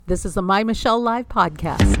This is the My Michelle Live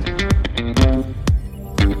podcast.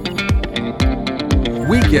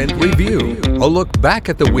 Weekend Review, a look back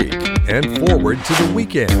at the week and forward to the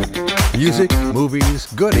weekend. Music, movies,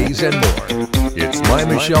 goodies, and more. It's My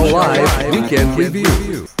Michelle Live Weekend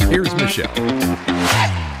Review. Here's Michelle.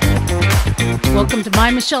 Welcome to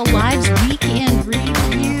My Michelle Live's Weekend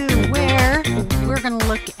Review, where we're going to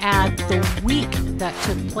look at the week that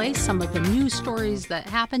took place, some of the news stories that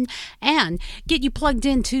happened, and get you plugged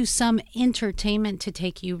into some entertainment to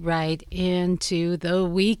take you right into the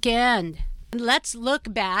weekend. Let's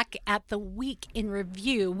look back at the week in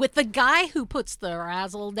review with the guy who puts the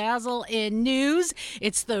razzle dazzle in news.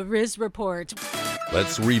 It's the Riz Report.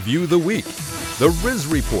 Let's review the week. The Riz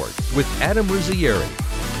Report with Adam Rizzieri.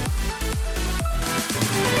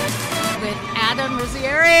 With Adam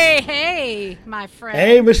Rizzieri. Hey, my friend.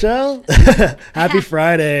 Hey, Michelle. Happy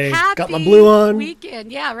Friday. Happy Got my blue on.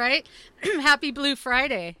 Weekend. Yeah, right? Happy Blue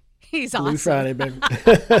Friday. He's awesome. Blue Friday, baby.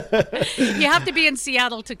 You have to be in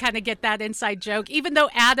Seattle to kind of get that inside joke. Even though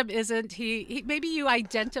Adam isn't, he maybe you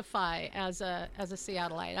identify as a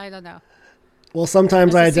Seattleite. I don't know. Well,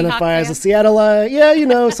 sometimes I identify as a Seattleite.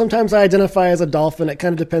 Yeah, sometimes I identify as a Dolphin. It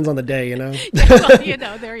kind of depends on the day, Well,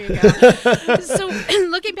 there you go. So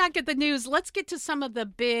looking back at the news, let's get to some of the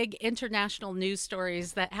big international news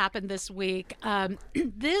stories that happened this week.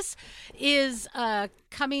 This is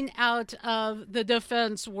coming out of the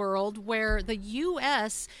defense world, where the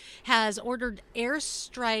U.S. has ordered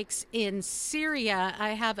airstrikes in Syria. I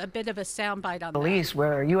have a bit of a soundbite on Police,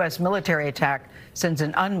 where a U.S. military attack sends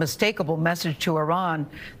an unmistakable message to Iran.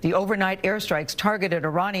 The overnight airstrikes targeted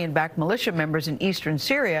Iranian-backed militia members in eastern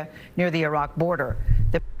Syria near the Iraq border.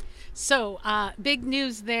 So big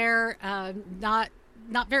news there. Not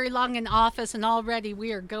very long in office, and already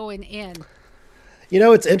we are going in.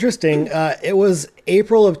 It's interesting. It was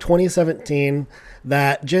April of 2017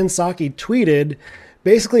 that Jen Psaki tweeted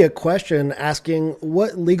basically a question asking,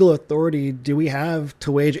 what legal authority do we have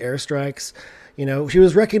to wage airstrikes? She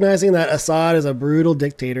was recognizing that Assad is a brutal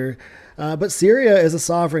dictator, but Syria is a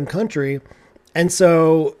sovereign country. And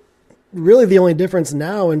so really the only difference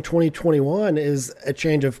now in 2021 is a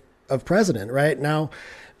change of president, right? Now,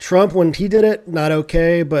 Trump, when he did it, not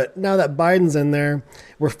okay. But now that Biden's in there,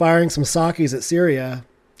 we're firing some Psakis at Syria.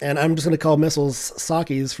 And I'm just going to call missiles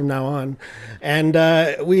Psakis from now on. And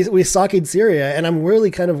we Psaki'd Syria. And I'm really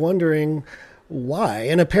kind of wondering why.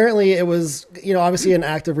 And apparently it was, obviously an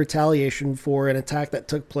act of retaliation for an attack that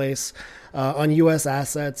took place on U.S.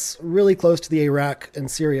 assets really close to the Iraq and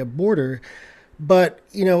Syria border. But,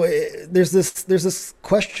 there's this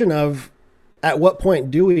question of, at what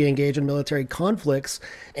point do we engage in military conflicts?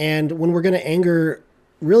 And when we're going to anger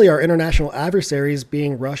really our international adversaries,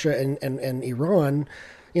 being Russia and Iran,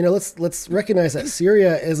 let's recognize that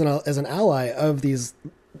Syria is an ally of these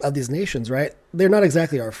nations, right? They're not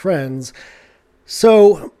exactly our friends.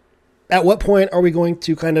 So at what point are we going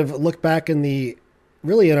to kind of look back in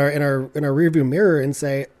our rearview mirror and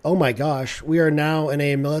say, oh my gosh, we are now in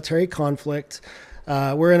a military conflict.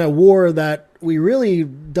 We're in a war that we really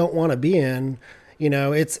don't want to be in.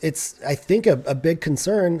 It's I think a big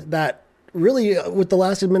concern that really with the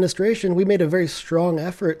last administration, we made a very strong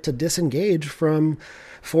effort to disengage from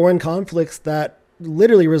foreign conflicts that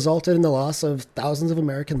literally resulted in the loss of thousands of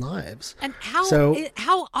American lives. And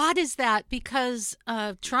how odd is that? Because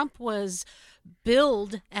Trump was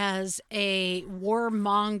billed as a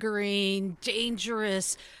warmongering,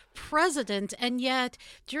 dangerous president, and yet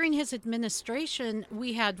during his administration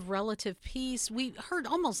we had relative peace. We heard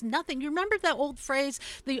almost nothing. You remember that old phrase,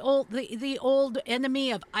 the old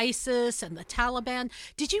enemy of ISIS and the Taliban?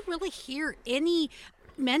 Did you really hear any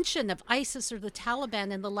mention of ISIS or the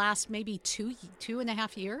Taliban in the last maybe two and a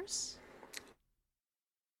half years?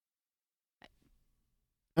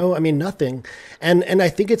 No, nothing. And I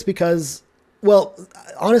think it's because, well,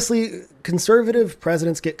 honestly, conservative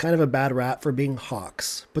presidents get kind of a bad rap for being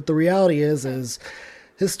hawks. But the reality is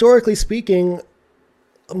historically speaking,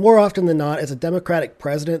 more often than not, it's a Democratic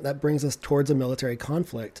president that brings us towards a military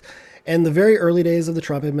conflict. In the very early days of the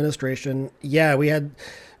Trump administration, we had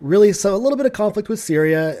really a little bit of conflict with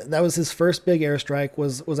Syria. That was his first big airstrike,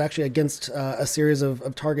 was actually against a series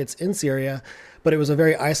of targets in Syria. But it was a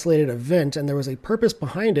very isolated event, and there was a purpose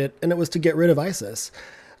behind it, and it was to get rid of ISIS.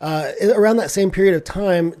 Around that same period of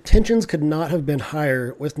time, tensions could not have been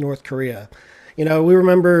higher with North Korea. We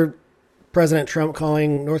remember President Trump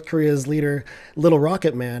calling North Korea's leader Little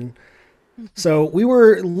Rocket Man. So we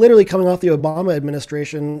were literally coming off the Obama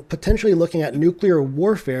administration, potentially looking at nuclear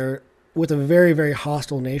warfare with a very, very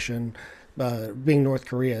hostile nation, being North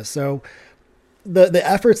Korea. So the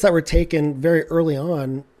efforts that were taken very early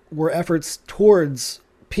on were efforts towards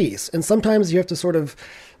peace. And sometimes you have to sort of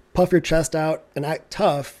puff your chest out and act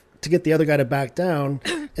tough to get the other guy to back down.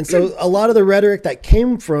 And so a lot of the rhetoric that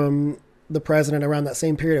came from the president around that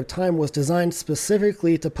same period of time was designed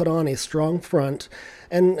specifically to put on a strong front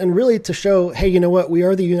and really to show, hey, you know what, we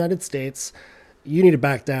are the United States. You need to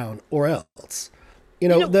back down or else.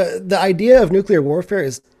 The idea of nuclear warfare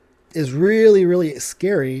is really, really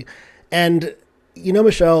scary. And,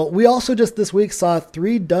 Michelle, we also just this week saw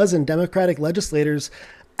 36 Democratic legislators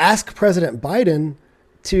ask President Biden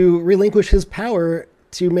to relinquish his power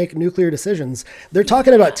to make nuclear decisions. They're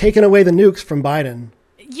talking about taking away the nukes from Biden.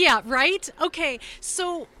 Yeah, right? Okay,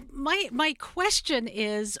 so my question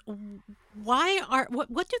is,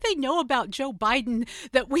 what do they know about Joe Biden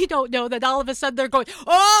that we don't know, that all of a sudden they're going,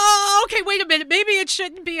 oh, okay, wait a minute, maybe it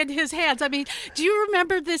shouldn't be in his hands? I mean, do you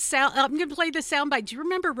remember this sound? I'm going to play the soundbite. Do you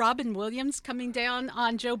remember Robin Williams coming down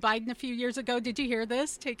on Joe Biden a few years ago? Did you hear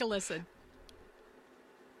this? Take a listen.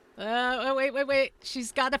 Wait.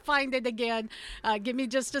 She's got to find it again. Give me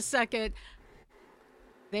just a second.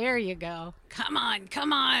 There you go. Come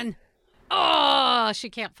on. Oh, she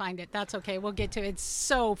can't find it. That's okay. We'll get to it. It's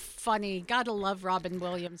so funny. Gotta love Robin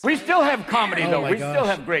Williams. We still have comedy, though. We still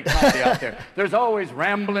have great comedy out there. There's always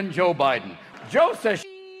rambling Joe Biden. Joe says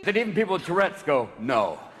that even people with Tourette's go,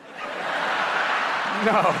 no.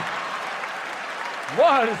 No.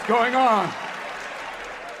 What is going on?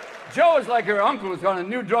 Joe is like her uncle who's on a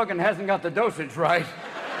new drug and hasn't got the dosage right.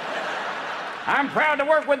 I'm proud to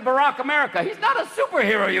work with Barack America. He's not a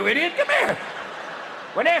superhero, you idiot. Come here.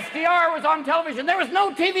 When FDR was on television, there was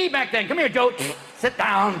no TV back then. Come here, Joe. Sit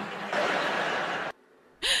down.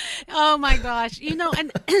 Oh my gosh.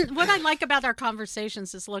 And what I like about our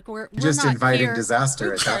conversations is, look, we're just not inviting here.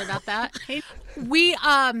 Disaster. Oops, sorry about that.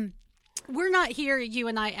 We're not here, you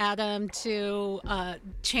and I, Adam, to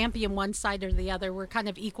champion one side or the other. We're kind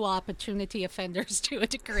of equal opportunity offenders to a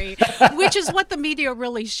degree, which is what the media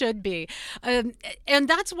really should be. And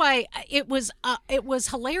that's why it was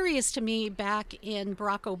hilarious to me back in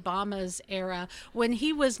Barack Obama's era when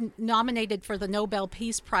he was nominated for the Nobel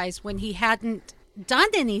Peace Prize, when he hadn't done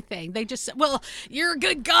anything. They just said, well, you're a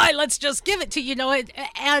good guy, let's just give it to you,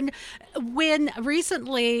 And when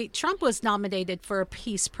recently Trump was nominated for a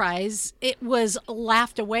peace prize, it was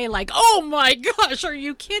laughed away like, oh my gosh, are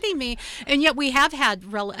you kidding me? And yet we have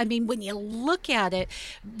had when you look at it,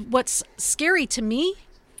 what's scary to me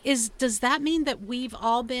is, does that mean that we've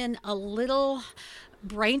all been a little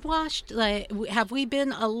brainwashed? Like, have we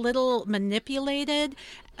been a little manipulated?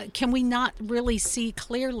 Can we not really see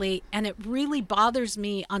clearly? And it really bothers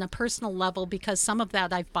me on a personal level because some of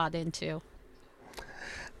that I've bought into.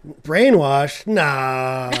 Brainwash?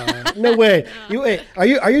 Nah, no way. Are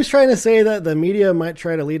you trying to say that the media might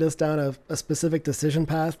try to lead us down a specific decision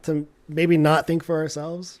path to maybe not think for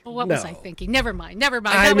ourselves? Well, what was I thinking? Never mind. That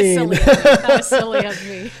Was silly of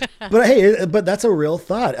me. But hey, that's a real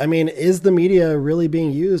thought. I mean, is the media really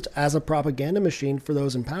being used as a propaganda machine for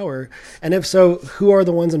those in power? And if so, who are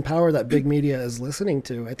the ones in power that big media is listening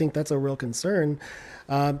to? I think that's a real concern.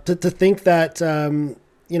 To think that,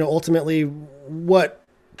 ultimately what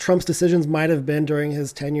Trump's decisions might have been during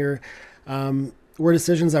his tenure were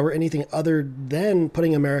decisions that were anything other than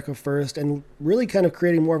putting America first and really kind of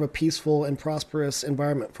creating more of a peaceful and prosperous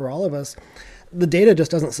environment for all of us. The data just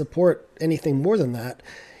doesn't support anything more than that.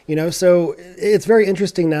 So it's very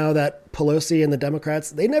interesting now that Pelosi and the Democrats,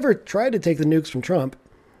 they never tried to take the nukes from Trump.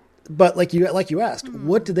 But like you asked,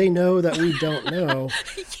 what do they know that we don't know?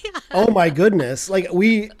 Yeah. Oh my goodness.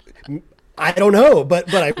 I don't know,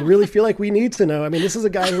 but I really feel like we need to know. I mean, this is a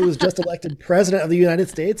guy who was just elected president of the United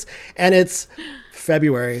States, and it's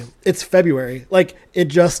February. Like, it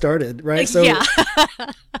just started, right? So, yeah.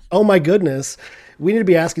 Oh my goodness. We need to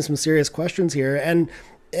be asking some serious questions here. And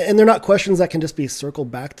they're not questions that can just be circled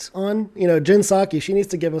back on. Jen Psaki, she needs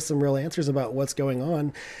to give us some real answers about what's going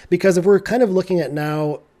on. Because if we're kind of looking at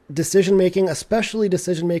now decision-making, especially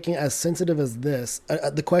decision-making as sensitive as this,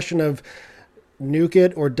 the question of nuke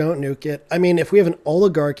it or don't nuke it. I mean, if we have an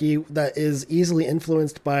oligarchy that is easily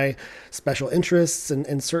influenced by special interests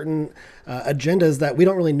and certain agendas that we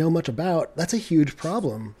don't really know much about, that's a huge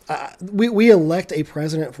problem. We elect a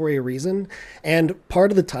president for a reason, and part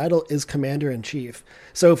of the title is commander-in-chief.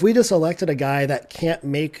 So if we just elected a guy that can't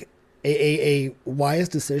make a wise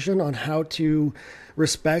decision on how to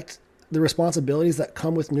respect the responsibilities that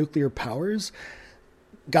come with nuclear powers,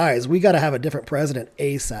 guys, we got to have a different president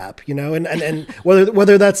ASAP, and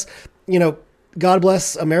whether that's, God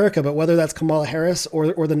bless America, but whether that's Kamala Harris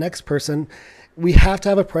or the next person, we have to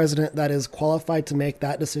have a president that is qualified to make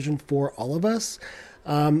that decision for all of us.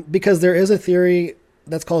 Because there is a theory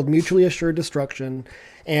that's called mutually assured destruction.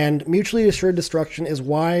 And mutually assured destruction is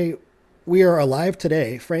why we are alive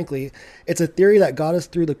today, frankly. It's a theory that got us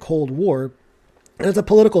through the Cold War. And it's a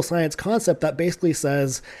political science concept that basically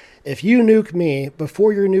says, if you nuke me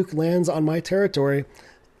before your nuke lands on my territory,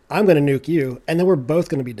 I'm going to nuke you, and then we're both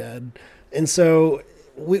going to be dead. And so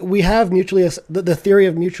we have the theory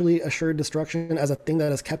of mutually assured destruction as a thing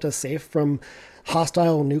that has kept us safe from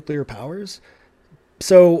hostile nuclear powers.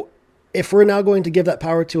 So if we're now going to give that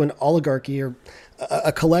power to an oligarchy or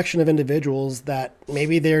a collection of individuals that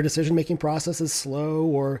maybe their decision-making process is slow,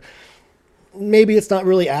 or maybe it's not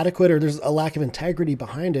really adequate, or there's a lack of integrity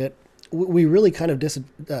behind it, we really kind of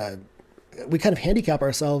handicap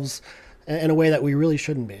ourselves in a way that we really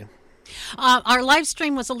shouldn't be. Our live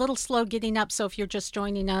stream was a little slow getting up, so if you're just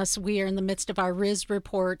joining us, we are in the midst of our Riz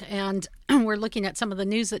report, and we're looking at some of the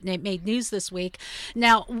news that made news this week.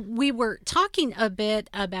 Now, we were talking a bit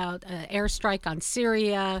about airstrike on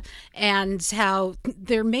Syria and how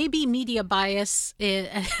there may be media bias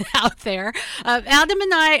out there. Adam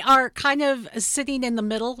and I are kind of sitting in the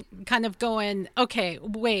middle, kind of going, okay,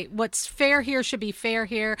 wait, what's fair here should be fair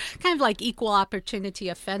here, kind of like equal opportunity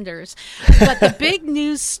offenders. But the big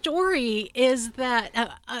news story is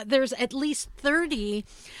that there's at least 30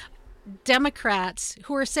 Democrats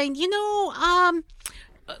who are saying,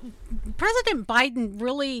 President Biden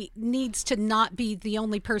really needs to not be the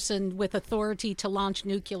only person with authority to launch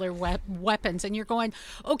nuclear weapons. And you're going,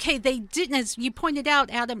 okay, they didn't, as you pointed out,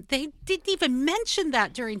 Adam, they didn't even mention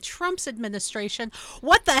that during Trump's administration.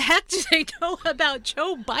 What the heck do they know about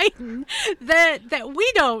Joe Biden that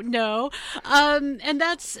we don't know? And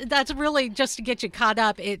that's really just to get you caught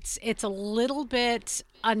up. It's a little bit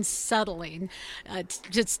unsettling,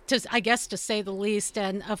 just I guess, to say the least.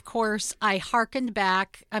 And of course, I hearkened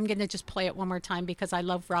back. I'm going to just play it one more time because I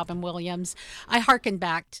love Robin Williams. I hearkened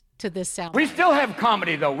back to this sound. We still have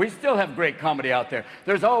comedy, though. We still have great comedy out there.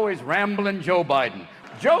 There's always rambling Joe Biden.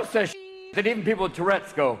 Joe says that even people with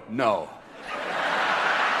Tourette's go, no.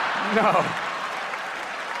 No.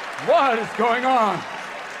 What is going on?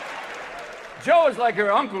 Joe is like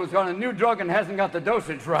her uncle who's on a new drug and hasn't got the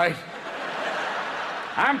dosage right.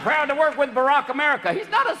 I'm proud to work with Barack America. He's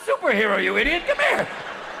not a superhero, you idiot. Come here.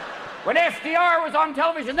 When FDR was on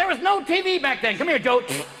television, there was no TV back then. Come here, Joe.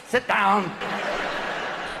 Sit down.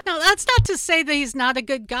 Now, that's not to say that he's not a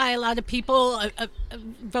good guy. A lot of people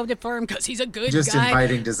voted for him because he's a good guy. Just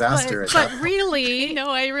inviting disaster. But really, no,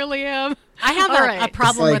 I really am. I have a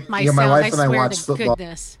problem with my sound. My wife and I swear watch to football.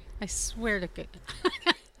 goodness. I swear to goodness.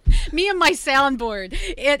 Me and my soundboard.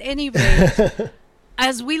 At any rate,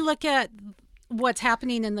 as we look at what's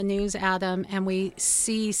happening in the news, Adam, and we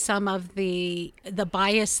see some of the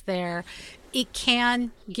bias there, it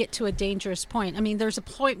can get to a dangerous point. I mean, there's a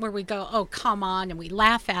point where we go, oh, come on, and we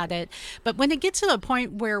laugh at it. But when it gets to the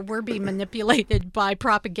point where we're being manipulated by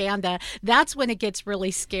propaganda, that's when it gets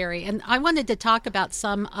really scary. And I wanted to talk about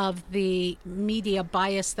some of the media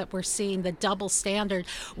bias that we're seeing, the double standard,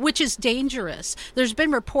 which is dangerous. There's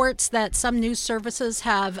been reports that some news services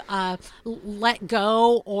have let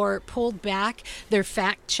go or pulled back their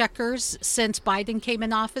fact checkers since Biden came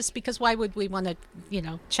in office, because why would we want to,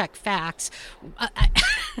 check facts?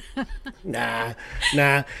 Nah.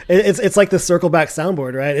 It's like the circle back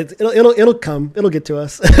soundboard, right? It'll come. It'll get to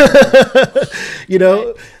us.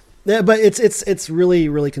 Right. Yeah, but it's really,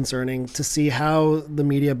 really concerning to see how the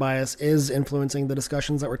media bias is influencing the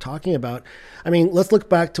discussions that we're talking about. I mean, let's look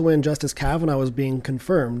back to when Justice Kavanaugh was being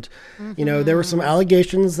confirmed. Mm-hmm. There were some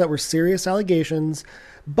allegations that were serious allegations,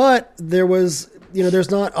 but there was,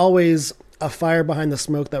 there's not always a fire behind the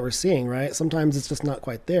smoke that we're seeing, right? Sometimes it's just not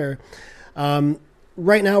quite there.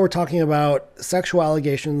 Right now, we're talking about sexual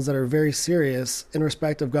allegations that are very serious in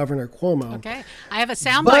respect of Governor Cuomo. Okay, I have a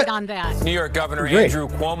soundbite on that. New York Governor Andrew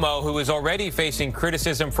Cuomo, who is already facing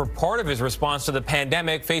criticism for part of his response to the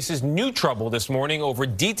pandemic, faces new trouble this morning over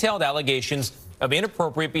detailed allegations of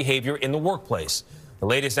inappropriate behavior in the workplace. The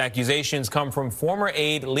latest accusations come from former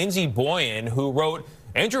aide Lindsey Boyan, who wrote,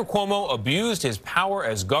 "Andrew Cuomo abused his power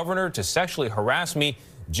as governor to sexually harass me,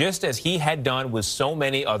 just as he had done with so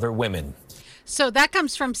many other women." So that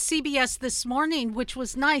comes from CBS This Morning, which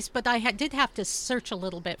was nice, but I did have to search a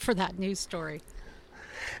little bit for that news story.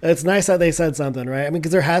 It's nice that they said something, right? I mean,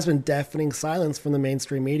 because there has been deafening silence from the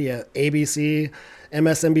mainstream media, ABC,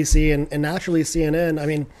 MSNBC, and naturally CNN. I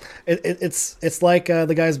mean, it's like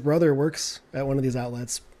the guy's brother works at one of these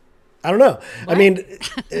outlets. I don't know. What? I mean,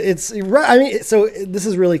 it's right. I mean, so this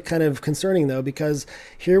is really kind of concerning, though, because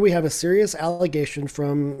here we have a serious allegation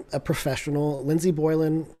from a professional, Lindsey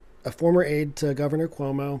Boylan, a former aide to Governor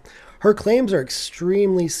Cuomo. Her claims are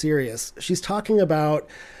extremely serious. She's talking about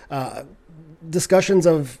discussions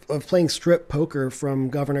of playing strip poker from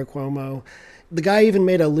Governor Cuomo. The guy even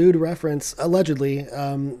made a lewd reference, allegedly,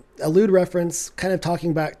 kind of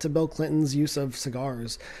talking back to Bill Clinton's use of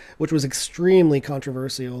cigars, which was extremely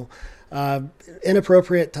controversial.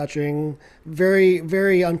 Inappropriate touching, very,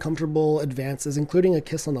 very uncomfortable advances, including a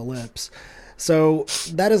kiss on the lips. So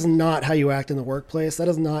that is not how you act in the workplace. That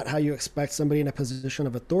is not how you expect somebody in a position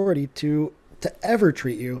of authority to ever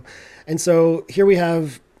treat you. And so here we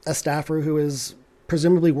have a staffer who is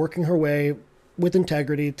presumably working her way with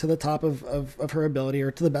integrity to the top of her ability,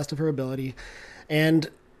 or to the best of her ability. And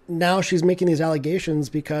now she's making these allegations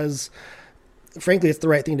because, frankly, it's the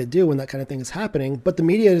right thing to do when that kind of thing is happening. But the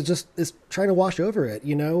media is trying to wash over it,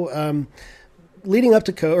 leading up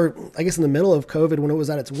to or I guess in the middle of COVID, when it was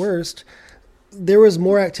at its worst, there was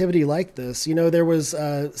more activity like this. There was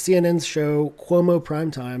CNN's show Cuomo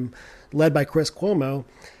Primetime, led by Chris Cuomo.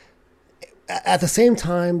 At the same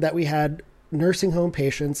time that we had nursing home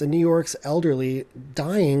patients and New York's elderly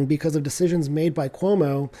dying because of decisions made by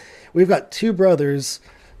Cuomo, we've got two brothers,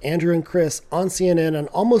 Andrew and Chris, on CNN on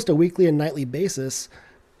almost a weekly and nightly basis,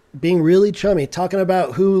 being really chummy, talking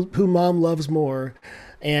about who mom loves more,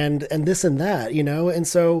 and this and that, And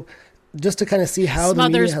so just to kind of see how the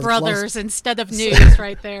media has brothers instead of news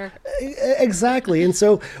right there. Exactly. And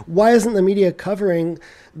so why isn't the media covering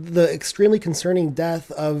the extremely concerning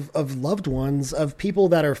death of loved ones, of people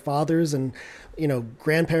that are fathers and,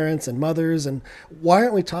 grandparents and mothers? And why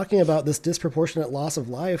aren't we talking about this disproportionate loss of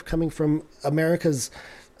life coming from America's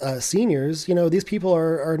seniors? These people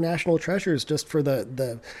are national treasures just for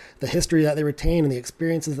the history that they retain and the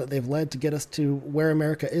experiences that they've led to get us to where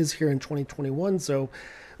America is here in 2021. So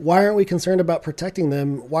why aren't we concerned about protecting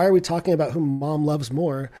them? Why are we talking about who mom loves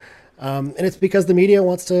more? And it's because the media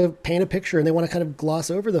wants to paint a picture, and they want to kind of gloss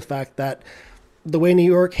over the fact that the way New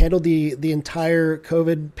York handled the entire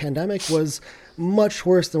COVID pandemic was much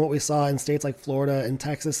worse than what we saw in states like Florida and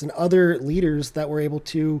Texas and other leaders that were able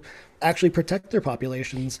to actually protect their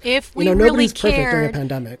populations. If we nobody's really perfect cared, during a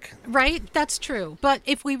pandemic. Right? That's true. But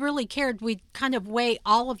if we really cared, we'd kind of weigh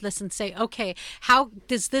all of this and say, okay, how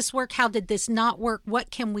does this work? How did this not work? What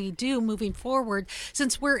can we do moving forward,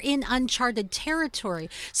 since we're in uncharted territory?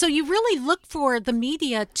 So you really look for the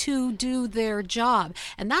media to do their job.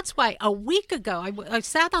 And that's why a week ago, I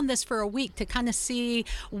sat on this for a week to kind of see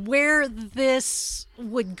where this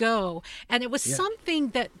would go. And it was something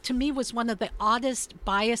that to me was one of the oddest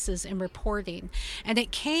biases in reporting. And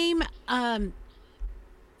it came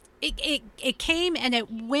it came and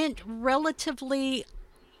it went relatively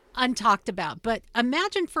untalked about. But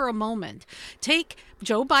imagine for a moment, take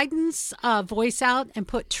Joe Biden's voice out and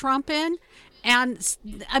put Trump in, and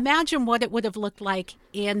imagine what it would have looked like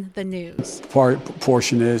in the news.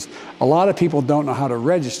 Portion is a lot of people don't know how to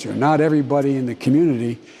register. Not everybody in the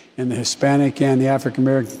community, in the Hispanic and the African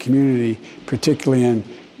American community, particularly in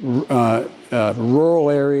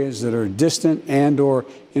rural areas that are distant and or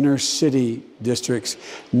inner city districts,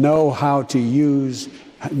 know how to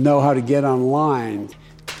get online.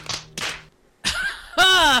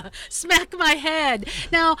 Smack my head.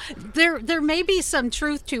 Now, there may be some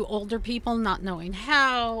truth to older people not knowing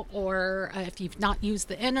how, or if you've not used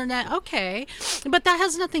the internet, okay. But that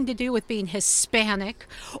has nothing to do with being Hispanic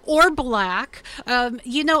or Black.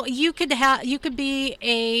 You could be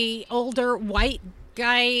a older white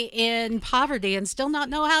guy in poverty and still not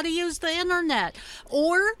know how to use the internet.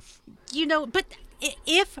 Or, but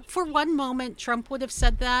if for one moment Trump would have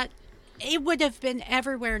said that, it would have been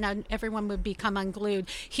everywhere and everyone would become unglued.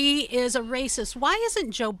 He is a racist. Why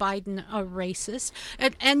isn't Joe Biden a racist?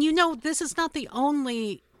 And this is not the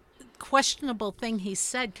only questionable thing he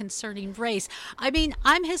said concerning race. I mean,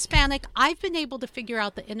 I'm Hispanic. I've been able to figure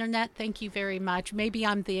out the internet. Thank you very much. Maybe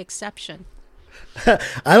I'm the exception.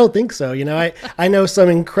 I don't think so. I know some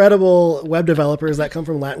incredible web developers that come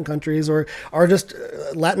from Latin countries or are just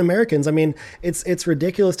Latin Americans. I mean, it's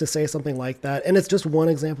ridiculous to say something like that. And it's just one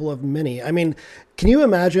example of many. I mean, can you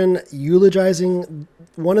imagine eulogizing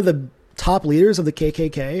one of the top leaders of the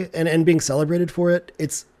KKK and being celebrated for it?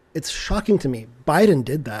 It's shocking to me. Biden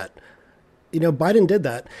did that. Biden did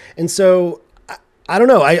that. And so I don't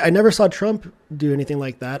know. I never saw Trump do anything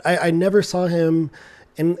like that. I never saw him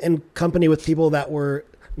in company with people that were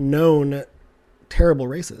known terrible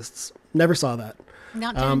racists. Never saw that.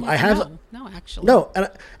 Not actually. No,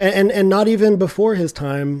 and not even before his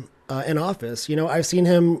time in office. I've seen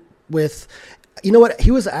him with You know what?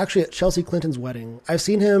 He was actually at Chelsea Clinton's wedding. I've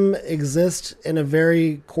seen him exist in a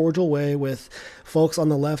very cordial way with folks on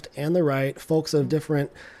the left and the right, folks of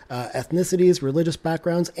different ethnicities, religious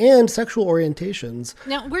backgrounds, and sexual orientations.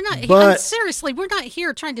 Now, we're not, seriously, we're not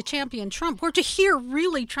here trying to champion Trump. We're here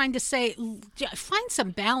really trying to say, find some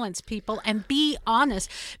balance, people, and be honest.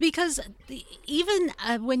 Because even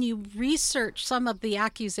when you research some of the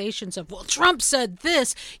accusations of, well, Trump said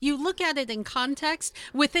this, you look at it in context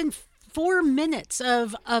within 4 minutes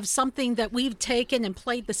of something that we've taken and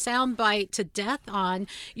played the soundbite to death on,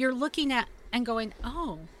 you're looking at and going,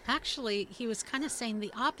 oh, actually, he was kind of saying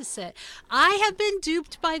the opposite. I have been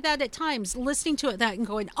duped by that at times, listening to that and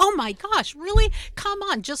going, oh my gosh, really? Come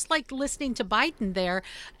on. Just like listening to Biden there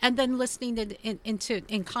and then listening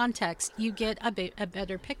in context, you get a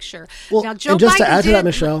better picture. Well, now, Joe and just Biden to add to that,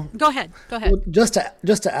 Michelle. Go ahead. Well, just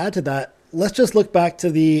to add to that, let's just look back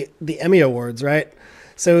to the Emmy Awards, right?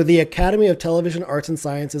 So the Academy of Television Arts and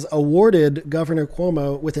Sciences awarded Governor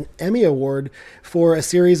Cuomo with an Emmy Award for a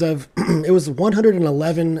series of, it was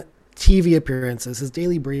 111 TV appearances, his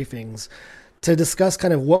daily briefings, to discuss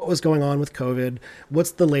kind of what was going on with COVID,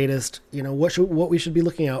 what's the latest, what we should be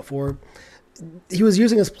looking out for. He was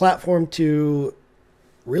using his platform to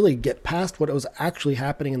really get past what was actually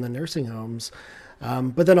happening in the nursing homes,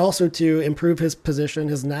 but then also to improve his position,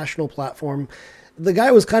 his national platform. The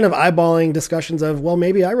guy was kind of eyeballing discussions of, well,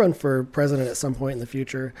 maybe I run for president at some point in the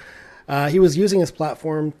future. He was using his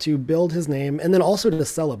platform to build his name and then also to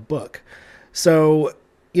sell a book. So,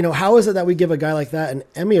 how is it that we give a guy like that an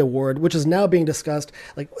Emmy Award, which is now being discussed?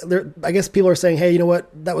 Like, I guess people are saying, hey, you know what?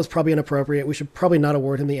 That was probably inappropriate. We should probably not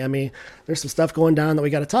award him the Emmy. There's some stuff going down that we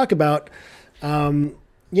got to talk about. But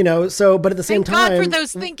at the same time, thank God for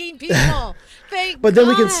those thinking people. But then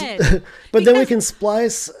we can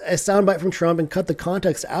splice a soundbite from Trump and cut the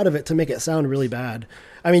context out of it to make it sound really bad.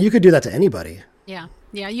 I mean, you could do that to anybody.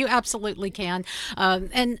 Yeah, you absolutely can.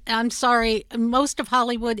 And I'm sorry, most of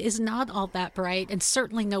Hollywood is not all that bright, and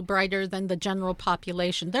certainly no brighter than the general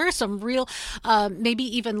population. There are some real, maybe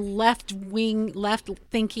even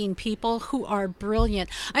left-thinking people who are brilliant.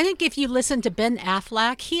 I think if you listen to Ben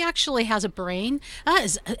Affleck, he actually has a brain.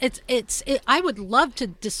 I would love to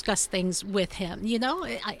discuss things with him.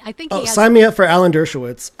 I think. Sign me up for Alan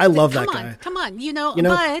Dershowitz. I love that guy. Come on,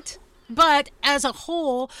 But as a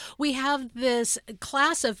whole, we have this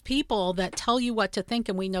class of people that tell you what to think,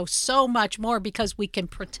 and we know so much more because we can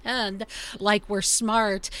pretend like we're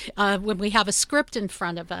smart when we have a script in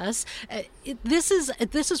front of us. This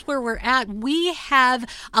is where we're at. We have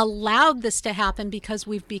allowed this to happen because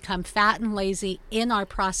we've become fat and lazy in our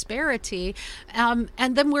prosperity, and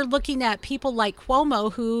then we're looking at people like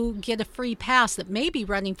Cuomo who get a free pass that may be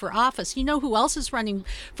running for office. You know who else is running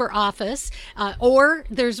for office, or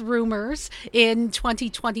there's rumors in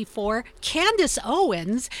 2024, Candace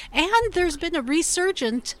Owens, and there's been a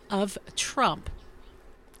resurgence of Trump.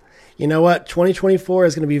 You know what? 2024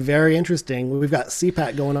 is going to be very interesting. We've got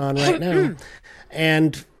CPAC going on right now.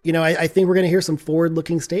 And, I think we're going to hear some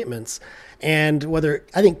forward-looking statements. And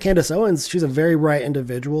I think Candace Owens, she's a very bright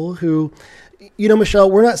individual who, Michelle,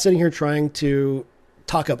 we're not sitting here trying to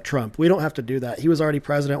talk up Trump. We don't have to do that. He was already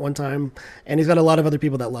president one time, and he's got a lot of other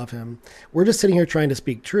people that love him. We're just sitting here trying to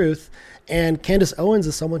speak truth, and Candace Owens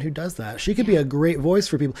is someone who does that. She could be a great voice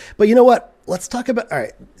for people. But you know what? Let's talk about, all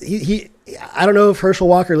right, I don't know if Herschel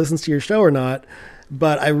Walker listens to your show or not,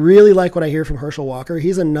 but I really like what I hear from Herschel Walker.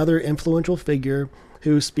 He's another influential figure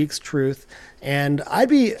who speaks truth, and I'd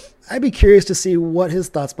be curious to see what his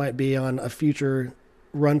thoughts might be on a future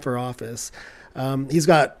run for office. He's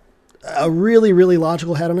got a really, really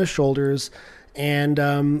logical head on his shoulders. And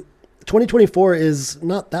 2024 is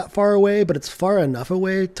not that far away, but it's far enough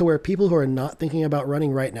away to where people who are not thinking about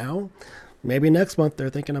running right now, maybe next month they're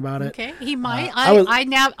thinking about it. Okay, he might. I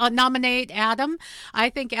now nominate Adam. I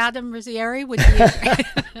think Adam Rizzieri would be.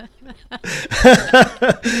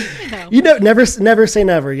 Never say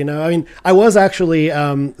never. I mean, I was actually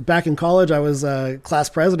back in college. I was class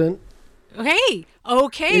president. Hey,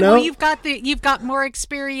 okay. Well, you've got more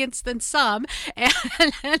experience than some. And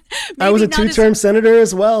I was a 2-term senator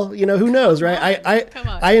as well. Who knows, right?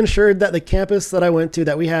 I ensured that the campus that I went to,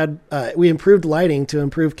 that we improved lighting to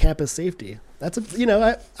improve campus safety. That's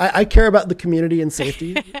I care about the community and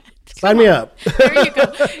safety. Sign me up. There you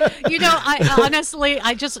go. I honestly,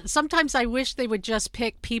 sometimes I wish they would just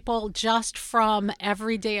pick people just from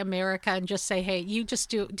everyday America and just say, hey, you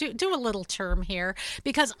just do a little term here,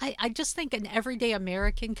 because I just think an everyday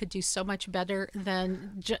American could do so much better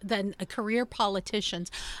than career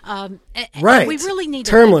politicians. Right. We really need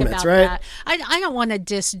to term think limits, about right? that. I don't want to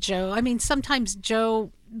diss Joe. I mean, sometimes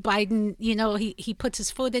Joe Biden, he puts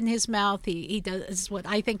his foot in his mouth. He does what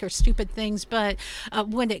I think are stupid things. But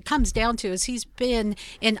when it comes down to it, he's been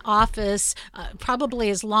in office probably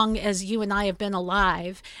as long as you and I have been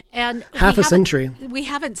alive. And half a century. We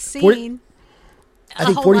haven't seen... I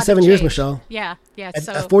think 47 years, Michelle. Yeah.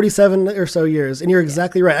 So 47 or so years. And you're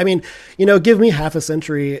exactly right. I mean, give me half a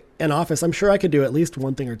century in office. I'm sure I could do at least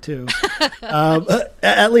one thing or two,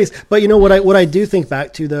 at least. But what I do think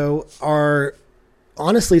back to, though, are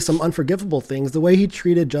honestly some unforgivable things. The way he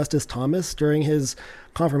treated Justice Thomas during his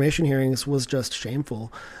confirmation hearings was just shameful.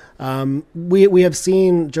 We have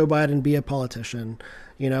seen Joe Biden be a politician,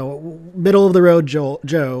 middle of the road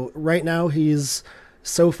Joe. Right now, he's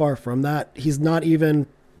so far from that. He's not even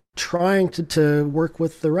trying to work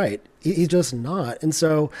with the right. He's just not. And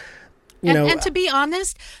so, and to be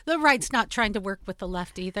honest, the right's not trying to work with the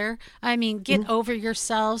left either. I mean, get over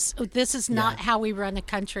yourselves. This is not how we run a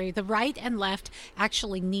country. The right and left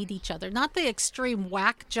actually need each other, not the extreme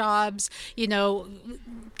whack jobs,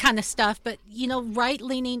 kind of stuff, but, right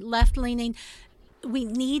leaning, left leaning. We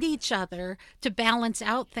need each other to balance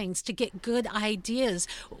out things, to get good ideas.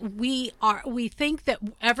 We think that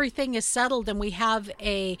everything is settled and we have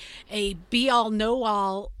a be all know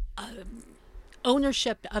all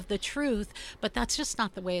ownership of the truth, but that's just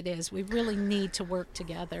not the way it is. We really need to work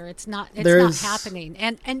together. It's not happening.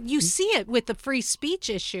 And you see it with the free speech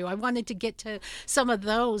issue. I wanted to get to some of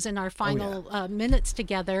those in our final minutes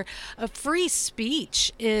together. Free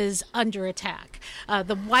speech is under attack.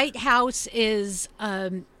 The White House is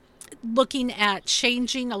looking at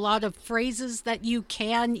changing a lot of phrases that you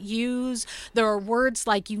can use. There are words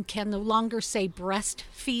like you can no longer say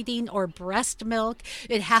breastfeeding or breast milk.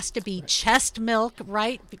 It has to be chest milk,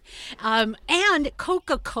 right? And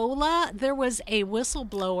Coca-Cola, there was a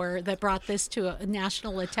whistleblower that brought this to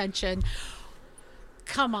national attention.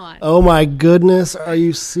 Come on. Oh my goodness. Are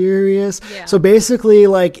you serious? Yeah. So basically,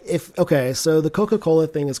 so the Coca-Cola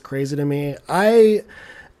thing is crazy to me.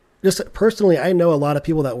 Just personally, I know a lot of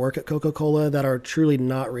people that work at Coca-Cola that are truly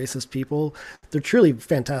not racist people. They're truly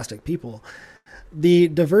fantastic people. The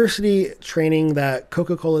diversity training that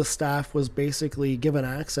Coca-Cola staff was basically given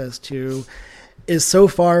access to is so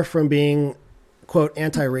far from being, quote,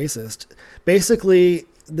 anti-racist. Basically,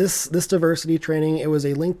 this diversity training, it was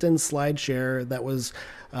a LinkedIn slide share that was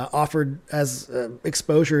offered as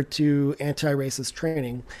exposure to anti-racist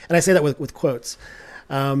training. And I say that with quotes.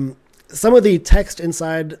 Some of the text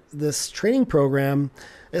inside this training program,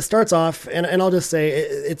 it starts off, and I'll just say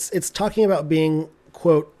it's talking about being,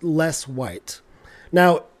 quote, less white.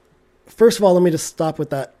 Now, first of all, let me just stop with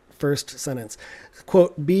that first sentence.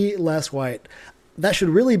 Quote, be less white. That should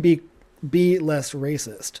really be less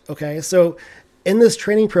racist, okay? So in this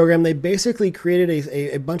training program, they basically created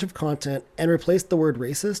a bunch of content and replaced the word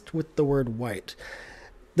racist with the word white.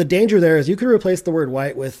 The danger there is you could replace the word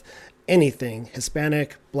white with anything: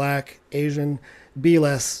 Hispanic, Black, Asian. Be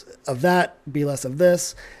less of that, be less of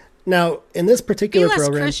this. Now, in this particular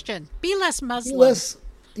program... Be less Christian, be less Muslim.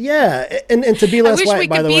 And to be less white,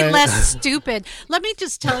 by the way. I wish we could be less stupid. Let me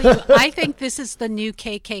just tell you, I think this is the new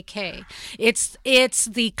KKK. It's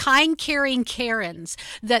the kind, caring Karens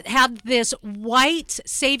that have this white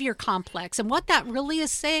savior complex. And what that really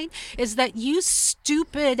is saying is that you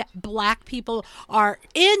stupid Black people are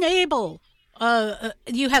unable.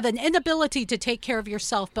 You have an inability to take care of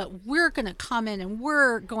yourself, but we're going to come in and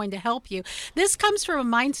we're going to help you. This comes from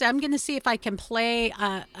a mindset. I'm going to see if I can play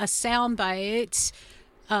a sound bite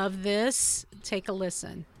of this. Take a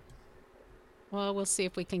listen. Well, we'll see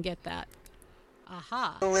if we can get that.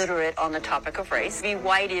 Aha. Illiterate on the topic of race. Be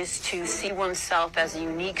white is to see oneself as a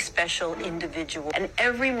unique, special individual. And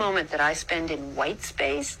every moment that I spend in white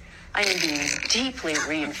space, I am being deeply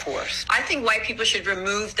reinforced. I think white people should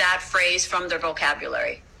remove that phrase from their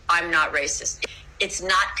vocabulary. I'm not racist. It's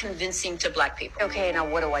not convincing to Black people. Okay, now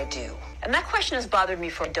what do I do? And that question has bothered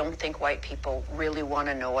me I don't think white people really want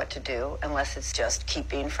to know what to do unless it's just keep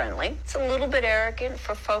being friendly. It's a little bit arrogant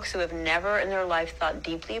for folks who have never in their life thought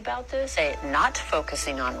deeply about this. Not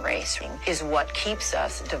focusing on race is what keeps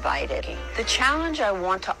us divided. The challenge I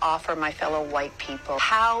want to offer my fellow white people: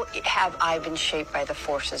 how have I been shaped by the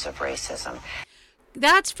forces of racism?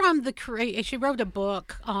 That's from she wrote a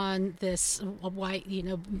book on this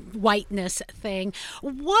whiteness thing.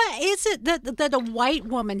 What is it that a white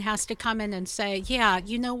woman has to come in and say, yeah,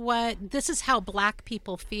 you know what, this is how Black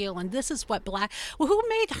people feel, and this is what who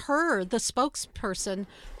made her the spokesperson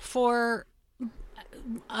for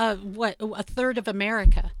a third of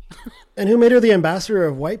America? And who made her the ambassador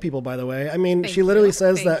of white people, by the way? I mean, she literally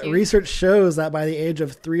says that research shows that by the age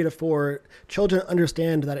of 3 to 4, children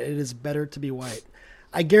understand that it is better to be white.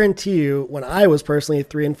 I guarantee you, when I was personally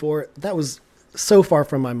 3 and 4, that was so far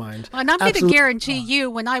from my mind. And I'm going to guarantee you,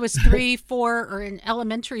 when I was 3, 4, or in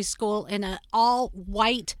elementary school, in an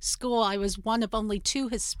all-white school, I was one of only 2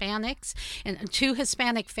 Hispanics and 2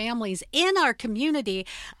 Hispanic families in our community.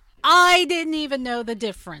 I didn't even know the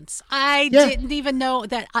difference. I didn't even know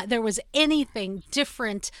that there was anything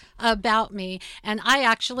different about me. And I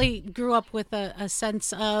actually grew up with a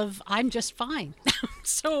sense of, I'm just fine.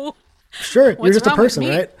 So... Sure, you're just a person,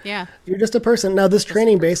 right? Yeah. You're just a person. Now, this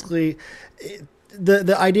training basically,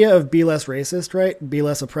 the idea of be less racist, right? Be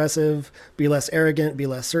less oppressive, be less arrogant, be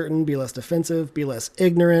less certain, be less defensive, be less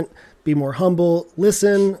ignorant, be more humble,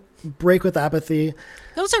 listen, break with apathy.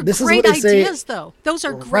 Those are great ideas, though. Those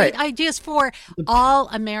are great ideas for all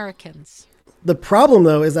Americans. The problem,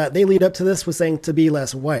 though, is that they lead up to this with saying to be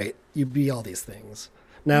less white, you be all these things.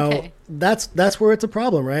 Now, that's where it's a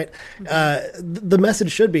problem, right? The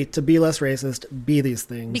message should be to be less racist, be these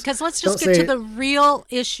things. Because let's just get to the real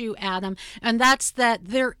issue, Adam, and that's that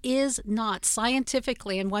there is not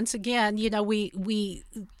scientifically, and once again, we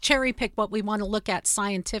cherry pick what we want to look at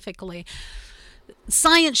scientifically.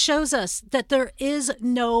 Science shows us that there is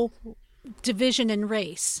no division in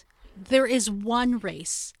race. There is one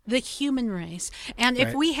race, the human race. And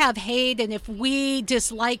if we have hate and if we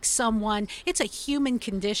dislike someone, it's a human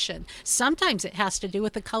condition. Sometimes it has to do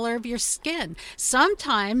with the color of your skin.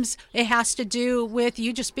 Sometimes it has to do with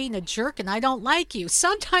you just being a jerk and I don't like you.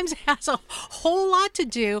 Sometimes it has a whole lot to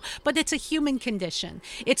do, but it's a human condition.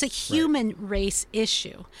 It's a human race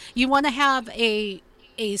issue. You want to have a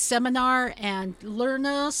seminar and learn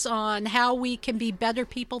us on how we can be better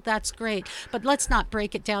people, that's great. But let's not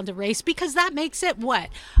break it down to race, because that makes it what?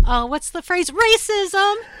 What's the phrase?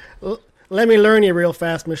 Racism. Let me learn you real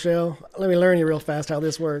fast, Michelle. Let me learn you real fast how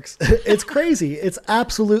this works. It's crazy. It's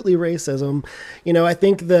absolutely racism. I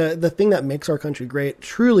think the thing that makes our country great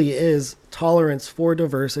truly is tolerance for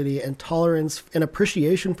diversity and tolerance and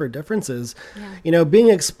appreciation for differences. Yeah. Being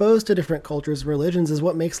exposed to different cultures and religions is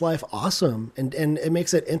what makes life awesome, and it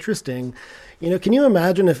makes it interesting. Can you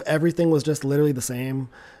imagine if everything was just literally the same?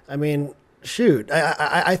 I mean, shoot,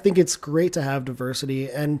 I think it's great to have diversity.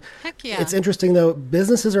 And it's interesting, though,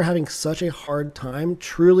 businesses are having such a hard time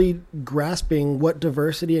truly grasping what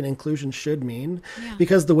diversity and inclusion should mean,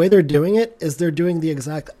 because the way they're doing it is they're doing the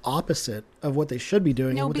exact opposite of what they should be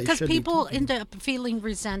doing. No, and what because they should people be end up feeling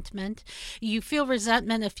resentment. You feel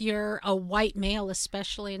resentment if you're a white male,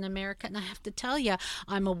 especially in America. And I have to tell you,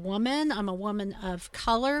 I'm a woman of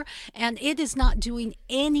color, and it is not doing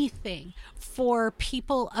anything for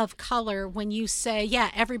people of color when you say,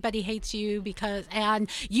 everybody hates you and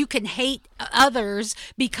you can hate others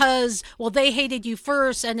because, well, they hated you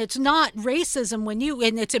first, and it's not racism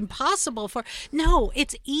and it's impossible no,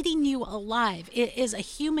 it's eating you alive. It is a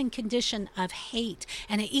human condition of hate,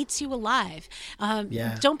 and it eats you alive.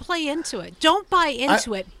 Don't play into it. Don't buy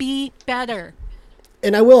into it. Be better.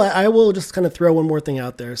 And I will just kind of throw one more thing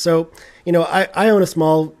out there. So, I own a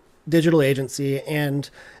small digital agency, and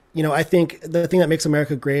I think the thing that makes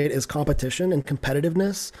America great is competition and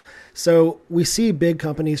competitiveness. So we see big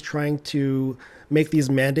companies trying to make these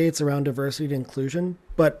mandates around diversity and inclusion,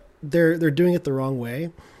 but they're doing it the wrong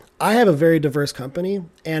way. I have a very diverse company,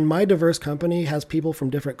 and my diverse company has people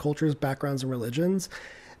from different cultures, backgrounds, and religions.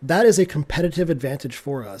 That is a competitive advantage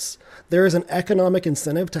for us. There is an economic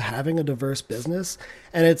incentive to having a diverse business,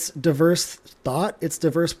 and it's diverse thought, it's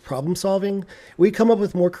diverse problem solving. We come up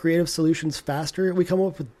with more creative solutions faster. We come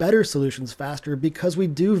up with better solutions faster because we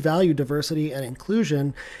do value diversity and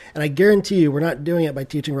inclusion. And I guarantee you, we're not doing it by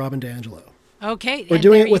teaching Robin DiAngelo. Okay. We're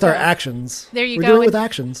doing it with our actions. There you go. We're doing it with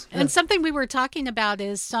actions. And something we were talking about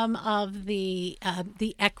is some of the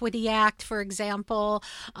Equity Act, for example,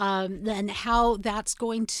 and how that's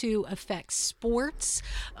going to affect sports.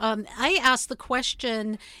 I asked the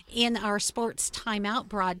question in our Sports Timeout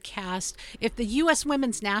broadcast, if the U.S.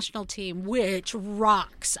 women's national team, which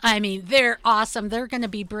rocks, I mean, they're awesome. They're going to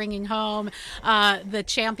be bringing home the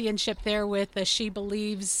championship there with the She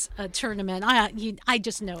Believes tournament. I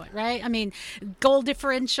just know it, right? I mean, goal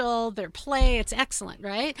differential, their play, it's excellent,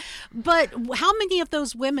 right? But how many of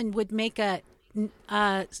those women would make a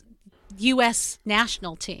U.S.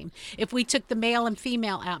 national team if we took the male and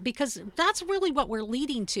female out? Because that's really what we're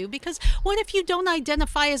leading to. Because what if you don't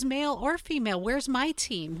identify as male or female? Where's my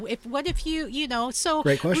team? What if so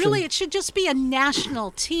really it should just be a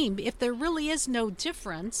national team. If there really is no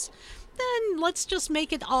difference, then let's just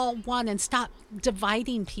make it all one and stop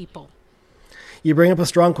dividing people. You bring up a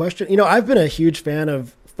strong question. I've been a huge fan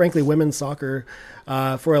of, frankly, women's soccer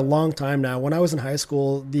for a long time now. When I was in high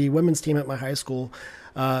school, the women's team at my high school,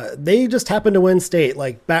 They just happened to win state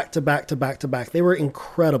like back to back to back to back. They were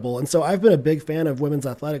incredible. And so I've been a big fan of women's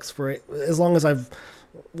athletics for as long as I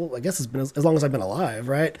guess it's been as long as I've been alive,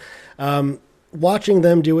 right? Watching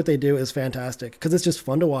them do what they do is fantastic because it's just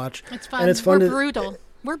fun to watch. It's fun. And it's fun.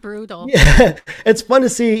 We're brutal. Yeah, it's fun to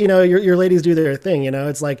see, your ladies do their thing.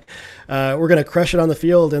 It's like we're going to crush it on the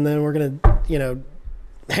field and then we're going to,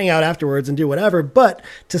 hang out afterwards and do whatever. But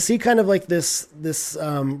to see kind of like this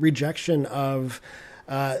rejection of,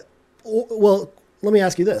 well, let me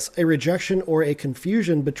ask you this, a rejection or a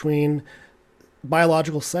confusion between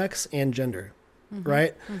biological sex and gender,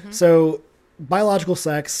 right? Mm-hmm. So biological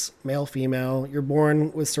sex, male, female, you're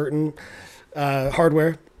born with certain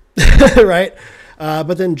hardware, right?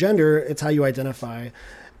 But then gender, it's how you identify.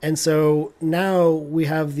 And so now we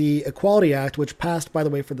have the Equality Act, which passed, by the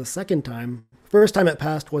way, for the second time. First time it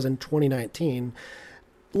passed was in 2019.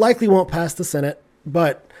 Likely won't pass the Senate,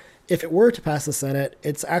 but if it were to pass the Senate,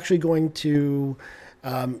 it's actually going to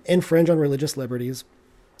infringe on religious liberties.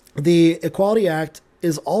 The Equality Act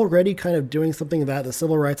is already kind of doing something that the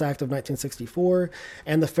Civil Rights Act of 1964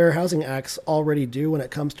 and the Fair Housing Acts already do when it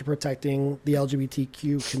comes to protecting the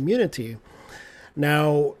LGBTQ community.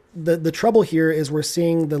 Now, the trouble here is we're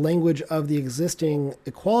seeing the language of the existing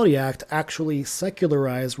Equality Act actually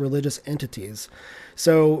secularize religious entities.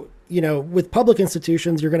 So, with public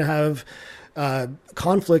institutions, you're going to have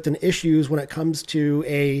conflict and issues when it comes to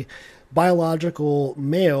a biological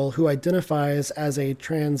male who identifies as a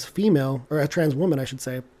trans female, or a trans woman, I should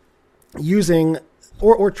say, using,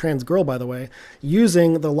 or trans girl, by the way,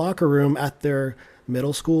 using the locker room at their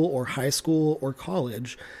middle school or high school or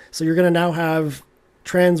college. So you're going to now have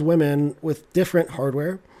trans women with different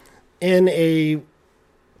hardware in a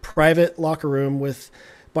private locker room with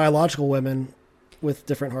biological women with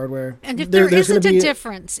different hardware. And if there isn't a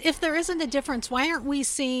difference, why aren't we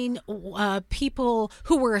seeing people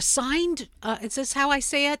who were assigned, is this how I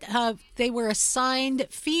say it? They were assigned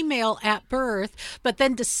female at birth, but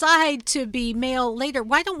then decide to be male later.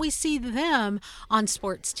 Why don't we see them on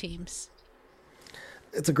sports teams?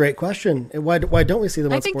 It's a great question. Why don't we see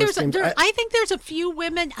them on sports teams? I think there's a few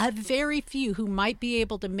women, a very few, who might be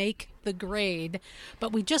able to make the grade,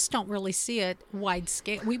 but we just don't really see it wide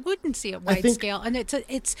scale. We wouldn't see it wide scale, and it's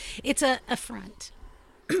a affront.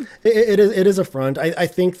 It is a front. I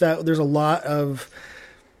think that there's a lot of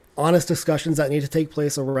honest discussions that need to take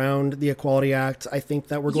place around the Equality Act. I think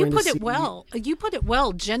that we're going to see. You put it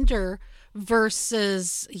well. Gender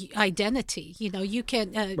versus identity. You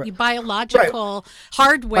can biological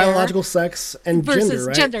hardware, biological sex, and versus gender.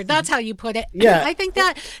 Right? Gender. That's how you put it. Yeah, I think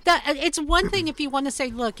that it's one thing if you want to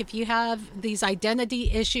say, look, if you have these identity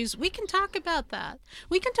issues, we can talk about that.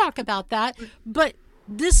 But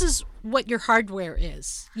this is what your hardware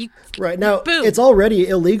is. Right now, boom. It's already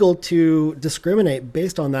illegal to discriminate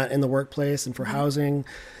based on that in the workplace and for housing.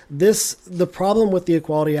 The problem with the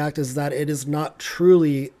Equality Act is that it is not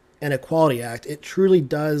truly an Equality Act. It truly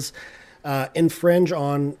does infringe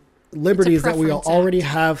on liberties that we already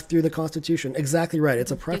have through the Constitution. Exactly right.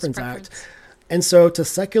 It's a preference act. And so to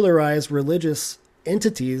secularize religious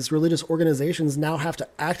entities, religious organizations now have to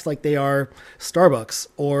act like they are Starbucks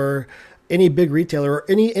or any big retailer or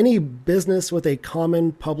any business with a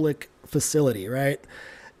common public facility, right?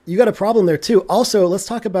 You got a problem there too. Also, let's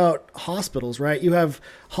talk about hospitals, right? You have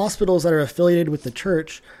hospitals that are affiliated with the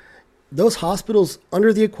church. Those hospitals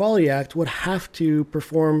under the Equality Act would have to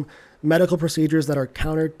perform medical procedures that are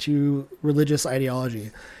counter to religious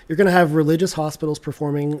ideology. You're going to have religious hospitals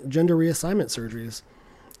performing gender reassignment surgeries.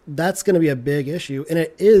 That's going to be a big issue, and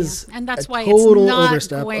it is and that's a why total it's not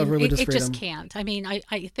overstep of religious freedom. It just can't. I mean, I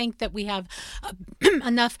think that we have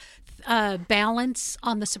enough balance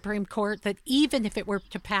on the Supreme Court that even if it were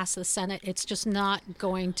to pass the Senate, it's just not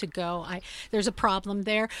going to go. There's a problem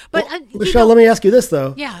there. But Michelle, let me ask you this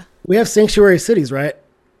though. Yeah, we have sanctuary cities, right?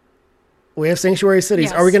 We have sanctuary cities.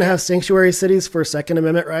 Yes. Are we going to have sanctuary cities for Second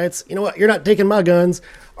Amendment rights? You know what? You're not taking my guns.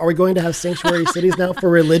 Are we going to have sanctuary cities now for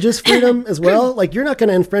religious freedom as well? Like, you're not going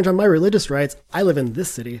to infringe on my religious rights. I live in this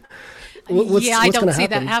city. I don't see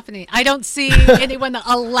that happening. I don't see anyone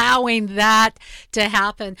allowing that to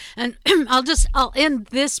happen. And I'll end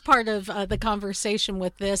this part of the conversation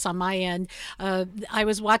with this on my end. I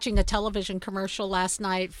was watching a television commercial last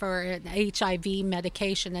night for an HIV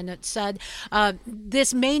medication, and it said,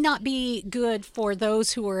 this may not be good for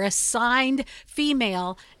those who are assigned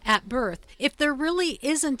female at birth. If there really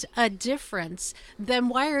isn't a difference, then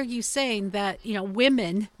why are you saying that,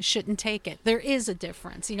 women shouldn't take it? There is a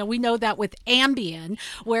difference. We know that with Ambien,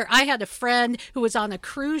 where I had a friend who was on a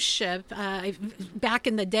cruise ship back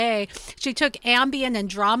in the day. She took Ambien and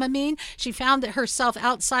Dramamine. She found herself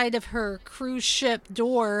outside of her cruise ship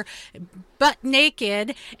door, butt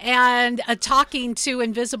naked, and talking to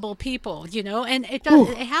invisible people, and it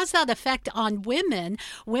has that effect on women.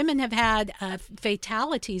 Women have had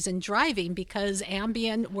fatalities in driving because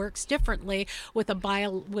Ambien works differently with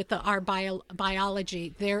our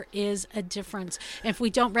biology. There is a difference. If we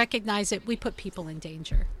don't recognize it, we put people in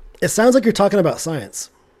danger. It sounds like you're talking about science.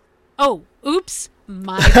 Oh, oops.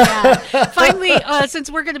 My bad. Finally, since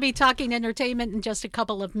we're going to be talking entertainment in just a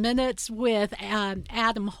couple of minutes with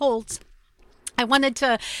Adam Holz, I wanted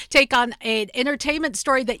to take on an entertainment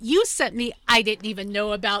story that you sent me. I didn't even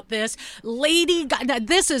know about this. Lady Gaga,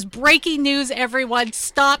 this is breaking news, everyone.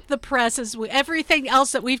 Stop the press. Everything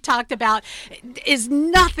else that we've talked about is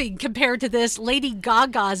nothing compared to this. Lady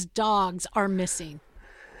Gaga's dogs are missing.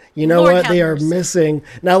 You know Lord what? They are missing.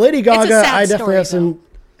 Now, Lady Gaga, I definitely have some...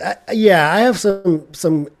 I have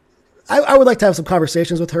some... I would like to have some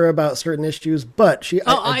conversations with her about certain issues, but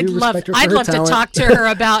I do respect her for her talent. I'd love to talk to her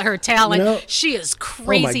about her talent. She is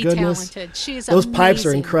crazy talented. She's Those amazing. Pipes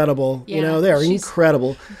are incredible. Yeah, they are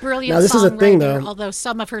incredible. Brilliant. Now, this is a thing, though. Although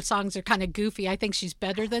some of her songs are kind of goofy, I think she's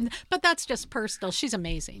better but that's just personal. She's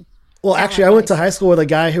amazing. Well, actually, I went to high school with a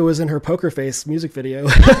guy who was in her Poker Face music video.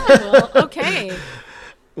 Oh, well, okay.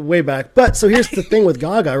 Way back. But so here's the thing with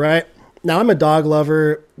Gaga, right? Now, I'm a dog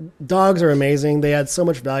lover. Dogs are amazing. They add so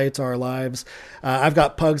much value to our lives. I've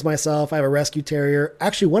got pugs myself. I have a rescue terrier.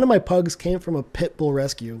 Actually, one of my pugs came from a pit bull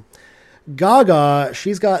rescue. Gaga,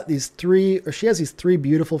 she has these three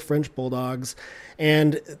beautiful French bulldogs.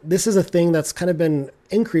 And this is a thing that's kind of been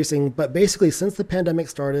increasing. But basically, since the pandemic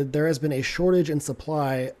started, there has been a shortage in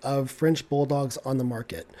supply of French bulldogs on the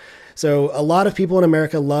market. So a lot of people in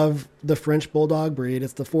America love the French bulldog breed.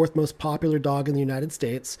 It's the fourth most popular dog in the United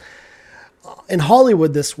States. In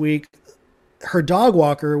Hollywood this week, her dog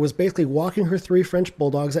walker was basically walking her 3 French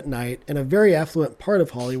bulldogs at night in a very affluent part of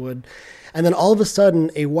Hollywood. And then all of a sudden,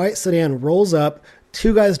 a white sedan rolls up,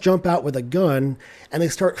 2 guys jump out with a gun, and they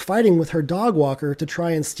start fighting with her dog walker to try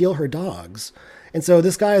and steal her dogs. And so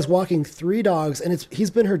this guy is walking 3 dogs, and he's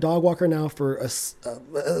been her dog walker now for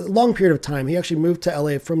a long period of time. He actually moved to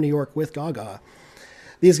LA from New York with Gaga.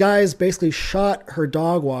 These guys basically shot her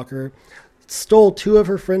dog walker, stole 2 of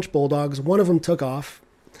her French bulldogs. One of them took off,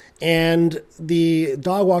 and the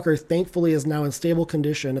dog walker thankfully is now in stable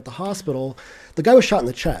condition at the hospital. The guy was shot in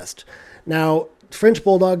the chest. Now, French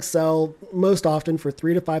bulldogs sell most often for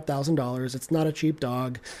 $3,000 to $5,000. It's not a cheap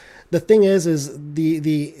dog. The thing is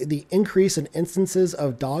the increase in instances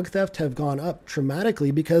of dog theft have gone up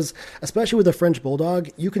dramatically because, especially with a French bulldog,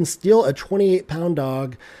 you can steal a 28-pound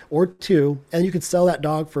dog or 2, and you could sell that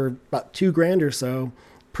dog for about $2,000 or so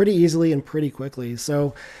pretty easily and pretty quickly.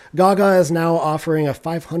 So Gaga is now offering a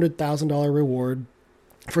 $500,000 reward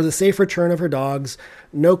for the safe return of her dogs.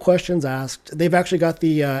 No questions asked. They've actually got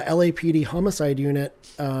the LAPD homicide unit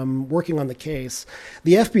working on the case.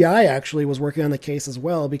 The FBI actually was working on the case as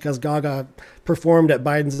well because Gaga performed at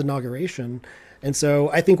Biden's inauguration. And so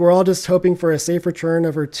I think we're all just hoping for a safe return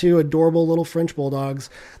of her 2 adorable little French bulldogs.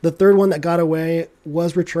 The 3rd one that got away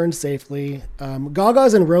was returned safely.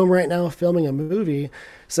 Gaga's in Rome right now filming a movie,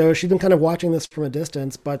 so she's been kind of watching this from a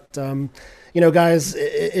distance. But, guys,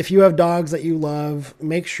 if you have dogs that you love,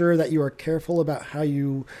 make sure that you are careful about how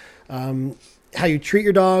you treat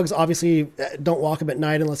your dogs. Obviously, don't walk them at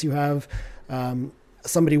night unless you have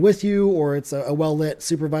somebody with you or it's a well-lit,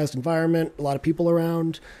 supervised environment, a lot of people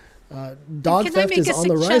around. Dog theft is on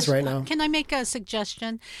the rise right now. Can I make a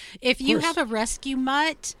suggestion? If you have a rescue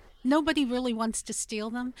mutt, nobody really wants to steal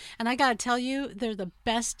them. And I got to tell you, they're the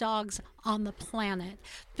best dogs on the planet.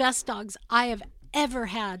 Best dogs I have ever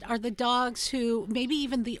had are the dogs who, maybe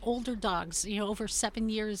even the older dogs, over 7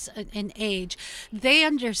 years in age, they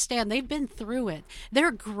understand. They've been through it.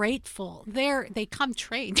 They're grateful. They come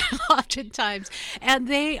trained oftentimes, and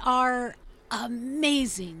they are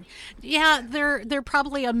amazing. Yeah, they're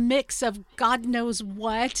probably a mix of God knows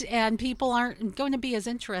what, and people aren't going to be as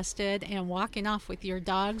interested in walking off with your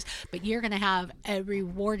dogs, but you're going to have a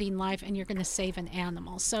rewarding life and you're going to save an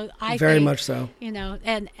animal. So I very think, much so.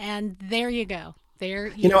 And there you go.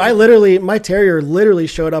 My terrier literally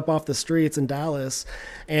showed up off the streets in Dallas,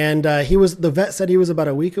 and the vet said he was about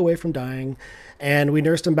a week away from dying, and we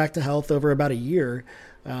nursed him back to health over about a year.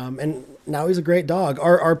 And now he's a great dog.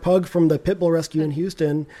 Our pug from the pit bull rescue in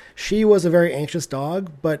Houston, she was a very anxious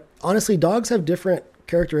dog, but honestly, dogs have different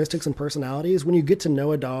characteristics and personalities. When you get to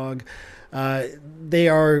know a dog,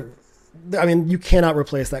 you cannot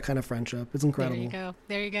replace that kind of friendship. It's incredible.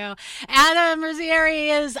 There you go. Adam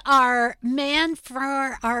Rizzieri is our man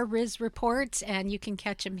for our Riz Reports, and you can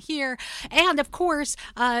catch him here. And, of course,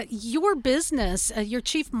 your business, your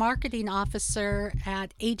chief marketing officer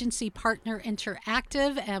at Agency Partner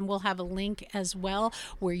Interactive, and we'll have a link as well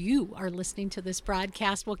where you are listening to this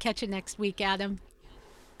broadcast. We'll catch you next week, Adam.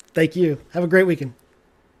 Thank you. Have a great weekend.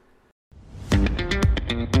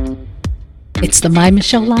 It's the My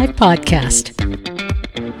Michelle Live podcast.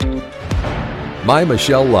 My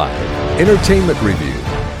Michelle Live, entertainment review.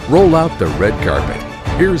 Roll out the red carpet.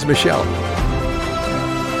 Here's Michelle.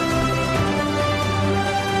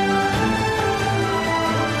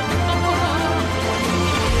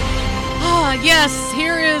 Yes,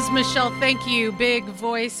 here is Michelle. Thank you, big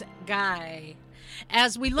voice guy.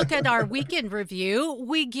 As we look at our weekend review,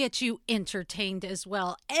 we get you entertained as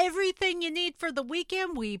well. Everything you need for the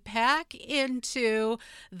weekend, we pack into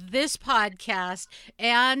this podcast.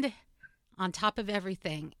 And on top of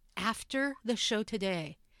everything, after the show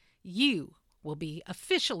today, you will be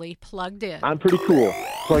officially plugged in. I'm pretty cool.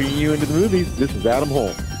 Plugging you into the movies, this is Adam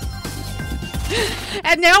Holm.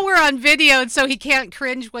 And now we're on video, and so he can't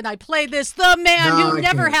cringe when I play this. The man who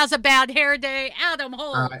never has a bad hair day, Adam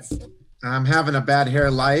Holmes. I'm having a bad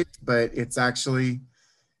hair life, but it's actually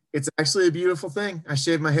a beautiful thing. I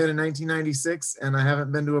shaved my head in 1996, and I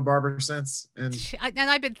haven't been to a barber since. And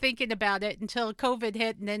I've been thinking about it until COVID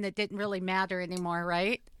hit, and then it didn't really matter anymore,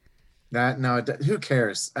 right? Who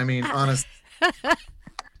cares? I mean, honestly,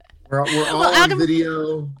 we're all on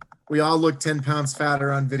video. We all look 10 pounds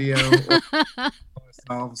fatter on video.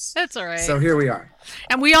 That's all right. So here we are.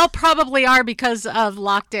 And we all probably are because of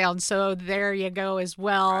lockdown. So there you go as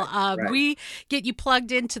well. Right. We get you plugged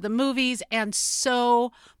into the movies and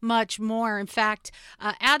so much more. In fact,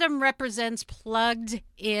 Adam represents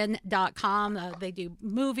pluggedin.com. They do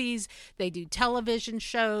movies. They do television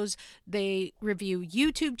shows. They review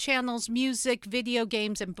YouTube channels, music, video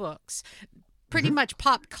games, and books. Pretty much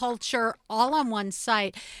pop culture all on one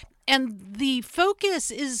site. And the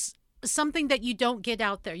focus is something that you don't get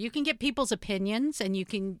out there. You can get people's opinions, and you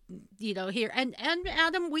can, hear. And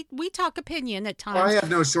Adam, we talk opinion at times. Well, I have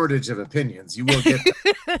no shortage of opinions. You will get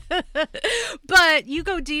that. But you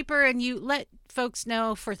go deeper, and you let folks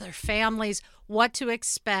know for their families what to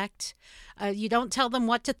expect. You don't tell them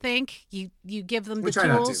what to think. You give them the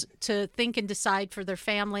tools to think and decide for their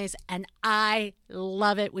families. And I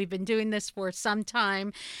love it. We've been doing this for some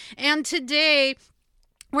time. And today,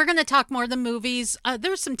 we're going to talk more than movies.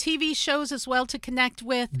 There's some TV shows as well to connect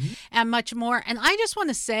with and much more. And I just want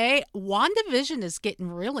to say, WandaVision is getting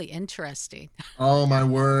really interesting. Oh, my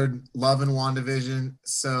word. Loving WandaVision.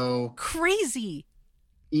 So crazy.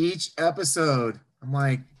 Each episode, I'm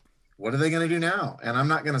like, what are they going to do now? And I'm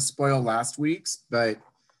not going to spoil last week's, but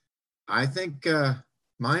I think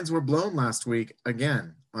minds were blown last week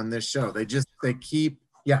again on this show. They keep,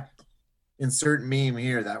 insert meme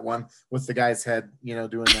here, that one with the guy's head, doing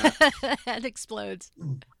that. Head explodes.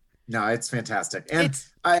 No, it's fantastic. And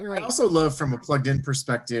I also love from a plugged in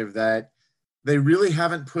perspective that they really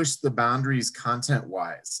haven't pushed the boundaries content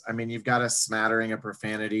wise. I mean, you've got a smattering of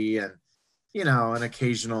profanity and, an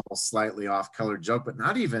occasional slightly off color joke, but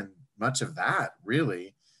not even much of that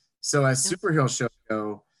really. So as superhero shows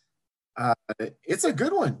go, it's a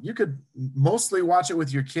good one. You could mostly watch it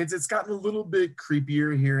with your kids. It's gotten a little bit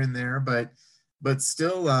creepier here and there, but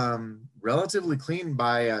still relatively clean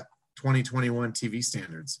by 2021 TV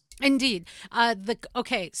standards. Indeed.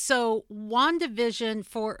 So WandaVision,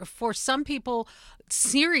 for some people,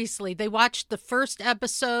 seriously, they watched the first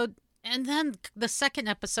episode and then the second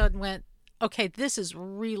episode went, okay, this is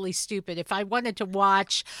really stupid. If I wanted to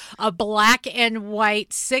watch a black and white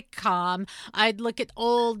sitcom, I'd look at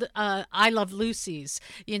old I Love Lucy's,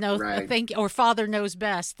 right. Or Father Knows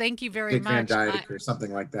Best. Thank you very much. Van Dyke or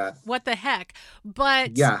something like that. What the heck?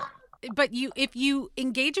 But if you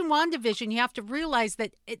engage in WandaVision, you have to realize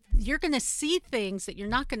that you're going to see things that you're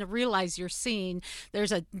not going to realize you're seeing.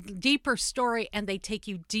 There's a deeper story, and they take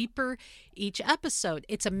you deeper each episode.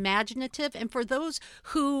 It's imaginative, and for those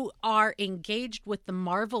who are engaged with the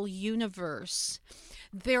Marvel Universe,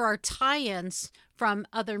 there are tie-ins from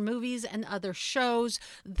other movies and other shows.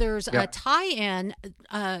 There's a tie-in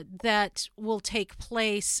that will take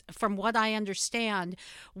place, from what I understand,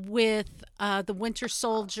 with the Winter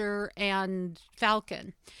Soldier and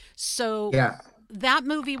Falcon. So that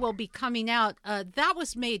movie will be coming out. That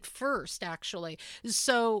was made first, actually.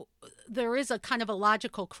 So there is a kind of a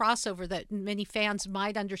logical crossover that many fans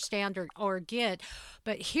might understand or get.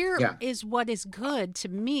 But here is what is good to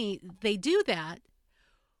me. They do that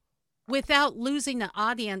without losing the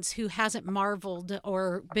audience who hasn't marveled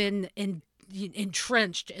or been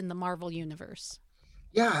entrenched in the Marvel universe.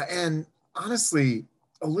 Yeah, and honestly,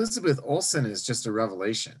 Elizabeth Olsen is just a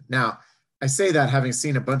revelation. Now, I say that having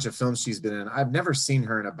seen a bunch of films she's been in. I've never seen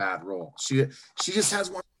her in a bad role. She just has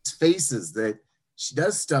one of those faces that she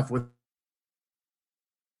does stuff with.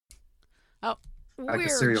 Oh, like weird.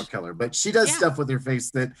 A serial killer, but she does stuff with her face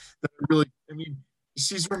that really, I mean,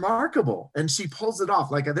 she's remarkable and she pulls it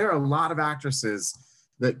off. Like there are a lot of actresses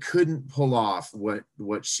that couldn't pull off what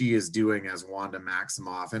she is doing as Wanda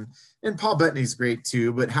Maximoff, and Paul Bettany's great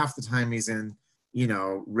too, but half the time he's in,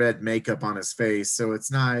 red makeup on his face, so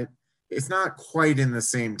it's not quite in the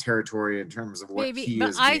same territory in terms of what he but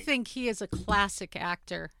is. I think he is a classic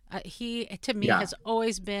actor. He, to me, has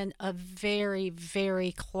always been a very,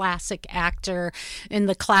 very classic actor in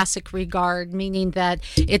the classic regard, meaning that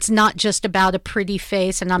it's not just about a pretty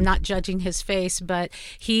face, and I'm not judging his face, but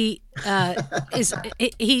he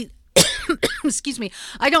excuse me.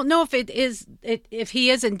 I don't know if he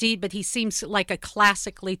is indeed, but he seems like a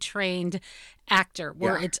classically trained actor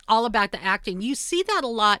where it's all about the acting. You see that a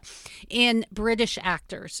lot in British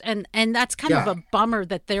actors, and that's kind of a bummer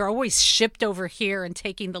that they're always shipped over here and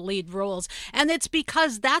taking the lead roles. And it's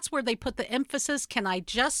because that's where they put the emphasis. Can I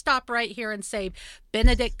just stop right here and say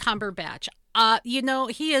Benedict Cumberbatch?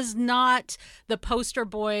 He is not the poster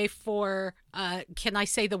boy for, can I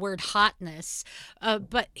say the word hotness?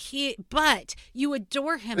 But you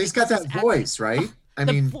adore him. He's got that voice, right? I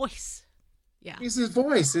mean, voice. Yeah. It's his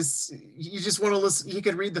voice. You just want to listen. He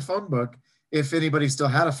could read the phone book if anybody still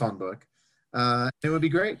had a phone book. It would be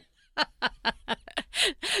great.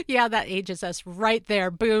 Yeah, that ages us right there.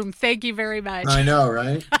 Boom. Thank you very much. I know,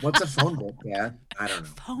 right? What's a phone book, Dad? I don't know.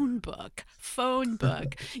 Phone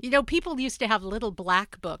book. People used to have little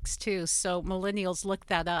black books too, so millennials look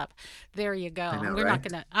that up. There you go.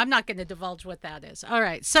 I'm not gonna divulge what that is. All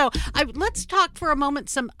right. So let's talk for a moment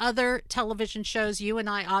some other television shows. You and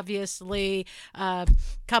I obviously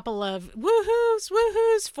couple of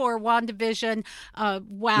woohoos for WandaVision.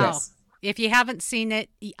 Wow. Yes. If you haven't seen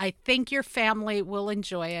it, I think your family will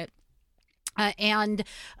enjoy it. And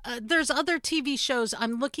there's other TV shows.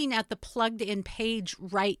 I'm looking at the plugged in page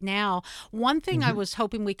right now. One thing I was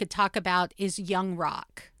hoping we could talk about is Young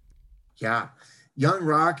Rock. Yeah. Young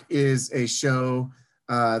Rock is a show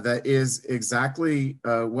that is exactly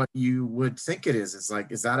what you would think it is. It's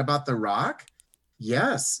like, is that about The Rock?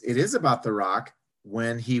 Yes, it is about The Rock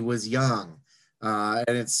when he was young. And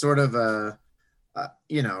it's sort of an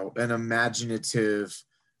imaginative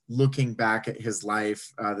looking back at his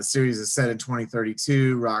life. The series is set in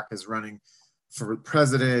 2032. Rock is running for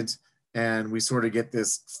president, and we sort of get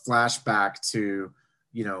this flashback to,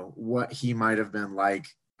 what he might have been like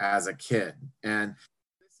as a kid. And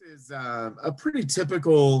this is a pretty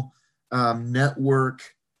typical network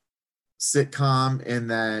sitcom in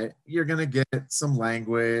that you're going to get some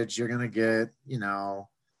language, you're going to get,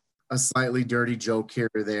 a slightly dirty joke here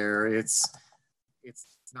or there. It's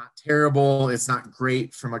not terrible. It's not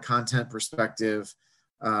great from a content perspective.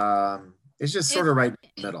 It's just sort of right in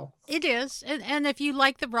the middle. It is. And if you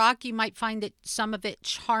like The Rock, you might find some of it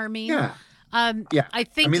charming. Yeah. I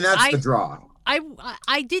think that's the draw.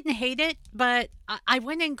 I didn't hate it, but I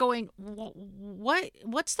went in going,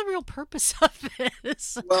 what's the real purpose of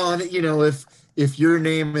this? Well, if your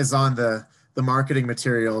name is on the marketing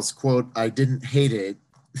materials, quote, I didn't hate it.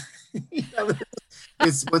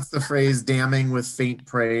 It's what's the phrase, damning with faint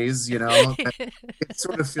praise, It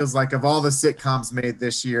sort of feels like of all the sitcoms made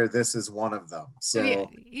this year, this is one of them. So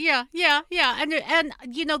yeah. And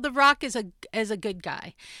The Rock is a good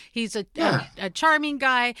guy. He's a charming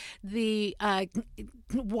guy. The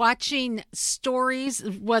watching stories,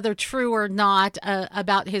 whether true or not,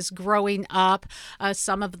 about his growing up,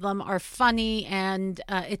 some of them are funny and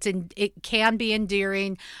it can be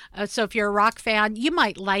endearing. So if you're a Rock fan, you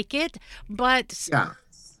might like it, but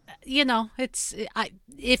it's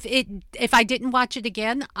if I didn't watch it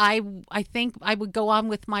again, I think I would go on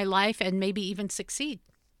with my life and maybe even succeed.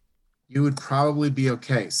 You would probably be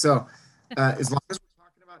okay. So as long as we're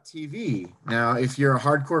talking about TV, now if you're a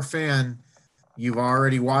hardcore fan, you've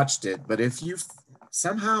already watched it. But if you've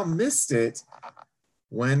somehow missed it,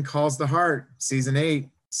 When Calls the Heart season 8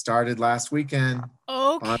 started last weekend.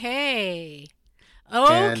 Okay.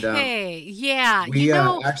 Yeah.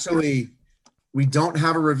 We don't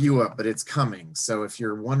have a review up, but it's coming. So if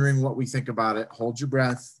you're wondering what we think about it, hold your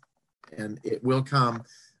breath and it will come.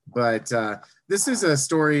 But this is a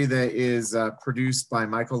story that is produced by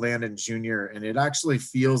Michael Landon Jr. And it actually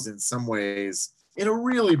feels in some ways, in a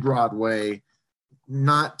really broad way,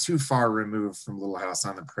 not too far removed from Little House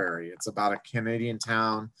on the Prairie. It's about a Canadian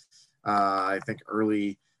town I think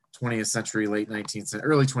early 20th century, late 19th century,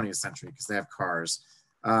 early 20th century, because they have cars.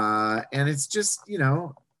 And it's just,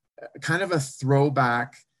 kind of a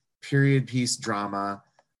throwback period piece drama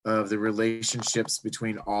of the relationships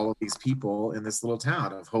between all of these people in this little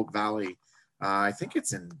town of Hope Valley. I think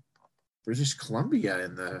it's in British Columbia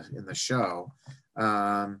in the show.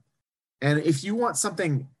 And if you want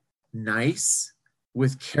something nice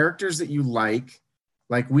with characters that you like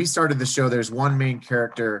we started the show, there's one main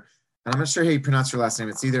character, and I'm not sure how you pronounce her last name.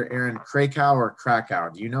 It's either Erin Krakow or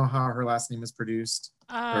Krakow. Do you know how her last name is produced?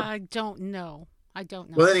 I don't know.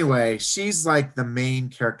 Well, anyway, she's like the main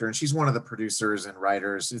character, and she's one of the producers and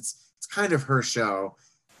writers. It's kind of her show,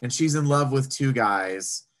 and she's in love with two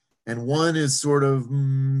guys, and one is sort of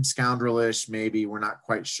scoundrelish, maybe. We're not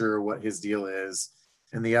quite sure what his deal is,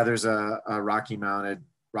 and the other's a Rocky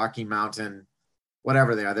Mountain,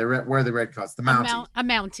 whatever they are. They wear the red coats. The Mountie. A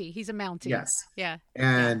Mountie. He's a Mountie. Yes. Yeah.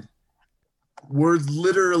 And we're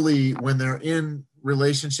literally, when they're in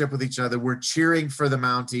relationship with each other, we're cheering for the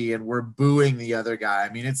Mountie and we're booing the other guy.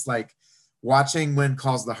 I mean, it's like watching When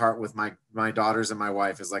Calls the Heart with my daughters and my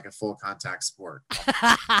wife is like a full contact sport.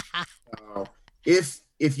 So if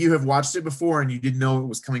you have watched it before and you didn't know it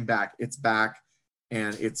was coming back, it's back,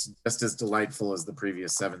 and it's just as delightful as the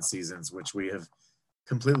previous 7 seasons, which we have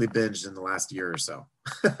completely binged in the last year or so.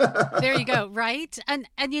 There you go. Right. And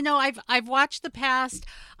I've watched the past.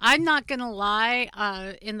 I'm not going to lie.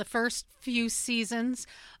 In the first few seasons,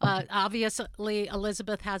 obviously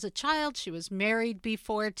Elizabeth has a child. She was married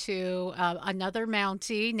before to another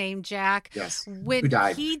Mountie named Jack. Yes. When who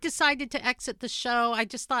died. he decided to exit the show, I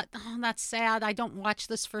just thought, oh, that's sad. I don't watch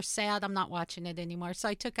this for sad. I'm not watching it anymore. So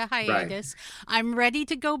I took a hiatus. Right. I'm ready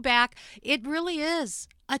to go back. It really is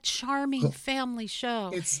a charming family show.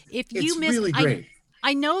 It's really great.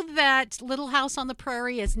 I know that Little House on the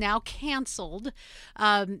Prairie is now canceled,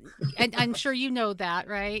 and I'm sure you know that,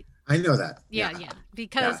 right? I know that. Yeah.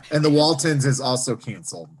 Because and the Waltons is also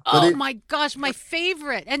canceled. My gosh, my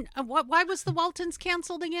favorite. And why was the Waltons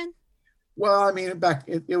canceled again? Well, I mean,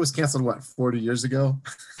 it was canceled 40 years ago.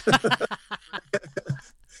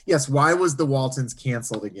 Yes. Why was the Waltons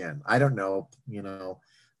canceled again? I don't know.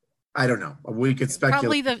 I don't know. We could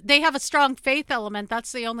speculate. Probably they have a strong faith element.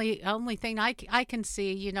 That's the only thing I can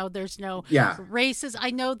see. There's no races.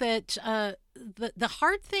 I know that the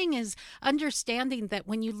hard thing is understanding that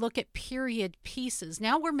when you look at period pieces,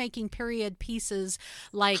 now we're making period pieces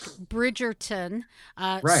like Bridgerton,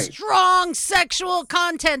 strong sexual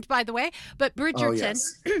content, by the way, but Bridgerton.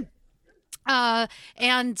 Oh, yes.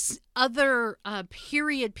 And other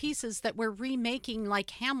period pieces that we're remaking, like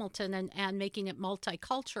Hamilton, and making it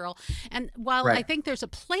multicultural. And while I think there's a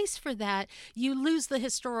place for that, you lose the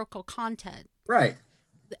historical content. Right.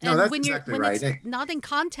 No, and that's when exactly when right. It's not in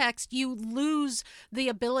context, you lose the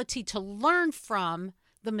ability to learn from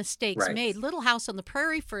the mistakes made. Little House on the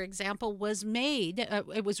Prairie, for example, was made.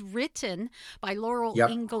 It was written by Laurel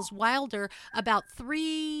Ingalls Wilder about 3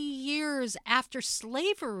 years after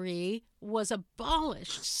slavery was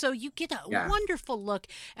abolished. So you get a wonderful look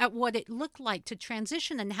at what it looked like to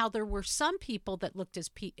transition, and how there were some people that looked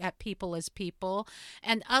at people as people,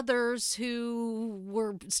 and others who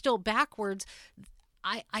were still backwards.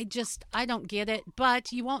 I don't get it,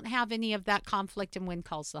 but you won't have any of that conflict in When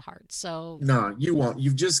Calls the Heart. So no, you won't.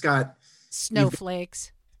 You've just got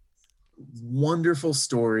snowflakes. Wonderful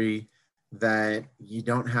story that you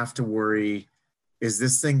don't have to worry, is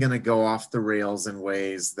this thing going to go off the rails in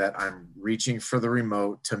ways that I'm reaching for the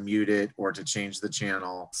remote to mute it or to change the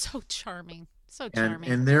channel. So charming. So charming.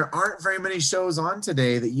 And there aren't very many shows on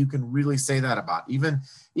today that you can really say that about. Even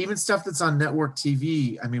stuff that's on network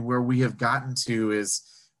TV, I mean, where we have gotten to is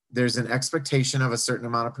there's an expectation of a certain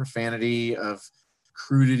amount of profanity, of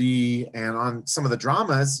crudity, and on some of the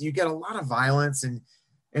dramas, you get a lot of violence, and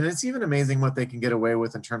it's even amazing what they can get away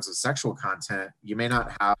with in terms of sexual content. You may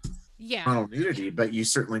not have frontal nudity, but you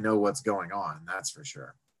certainly know what's going on. That's for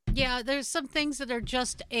sure. Yeah, there's some things that are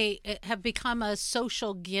just have become a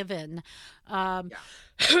social given.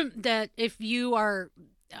 That if you are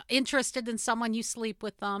interested in someone, you sleep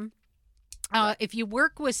with them. If you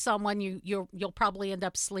work with someone, you'll probably end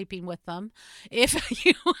up sleeping with them. If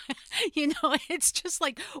it's just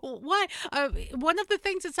like what one of the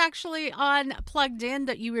things that's actually on Plugged In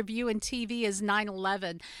that you review in TV is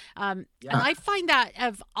 9/11, and I find that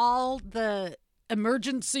of all the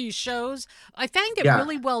emergency shows, I find it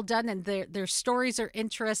really well done, and their stories are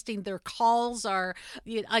interesting. Their calls are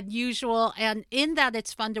unusual, and in that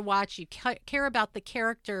it's fun to watch. You care about the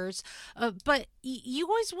characters, but you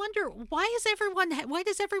always wonder, why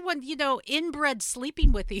does everyone inbred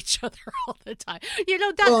sleeping with each other all the time?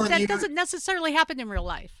 That doesn't necessarily happen in real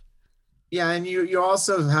life. Yeah, and you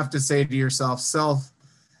also have to say to yourself,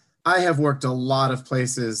 I have worked a lot of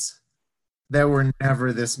places. There were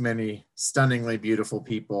never this many stunningly beautiful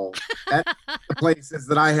people at the places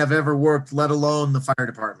that I have ever worked, let alone the fire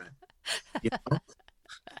department. You know?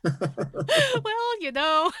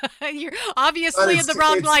 Well, you're obviously in the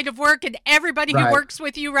wrong line of work, and everybody who works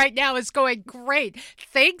with you right now is going, great.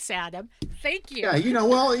 Thanks, Adam. Thank you.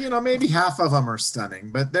 Yeah, maybe half of them are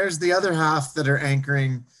stunning, but there's the other half that are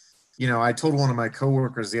anchoring. I told one of my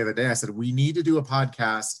coworkers the other day, I said, we need to do a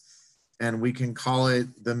podcast and we can call it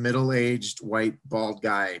the Middle-Aged White Bald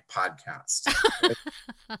Guy Podcast.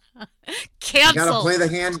 Canceled. You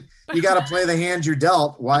gotta play the hand you're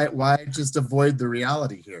dealt. Why just avoid the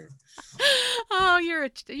reality here? Oh,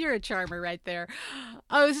 you're a charmer right there.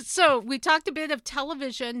 So we talked a bit of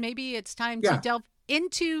television. Maybe it's time to delve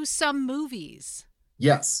into some movies.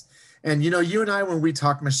 Yes. And you and I, when we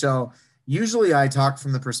talk, Michelle, usually I talk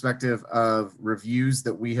from the perspective of reviews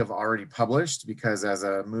that we have already published, because as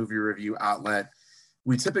a movie review outlet,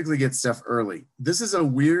 we typically get stuff early. This is a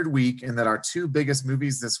weird week in that our two biggest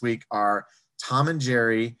movies this week are Tom and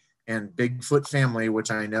Jerry and Bigfoot Family,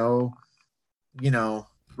 which I know,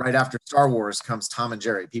 right after Star Wars comes Tom and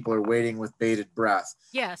Jerry. People are waiting with bated breath.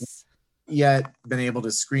 Yes. Yet been able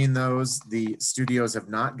to screen those. The studios have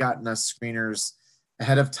not gotten us screeners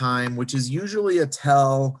ahead of time, which is usually a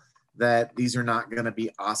tell that these are not going to be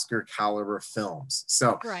Oscar caliber films.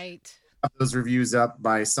 So right. Those reviews up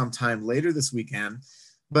by sometime later this weekend.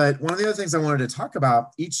 But one of the other things I wanted to talk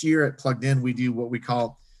about, each year at Plugged In, we do what we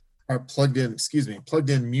call our Plugged In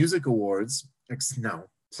Music Awards. No,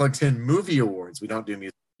 Plugged In Movie Awards. We don't do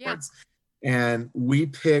music awards. And we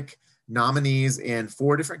pick nominees in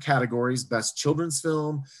 4 different categories: best children's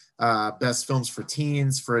film, best films for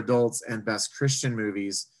teens, for adults, and best Christian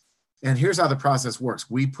movies. And here's how the process works.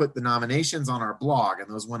 We put the nominations on our blog, and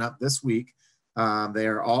those went up this week. They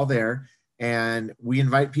are all there, and we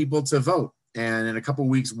invite people to vote. And in a couple of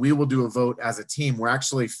weeks, we will do a vote as a team. We're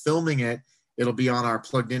actually filming it. It'll be on our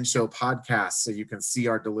Plugged In Show podcast, so you can see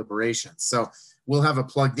our deliberations. So we'll have a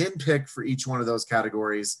Plugged In pick for each one of those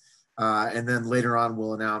categories. And then later on,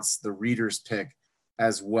 we'll announce the reader's pick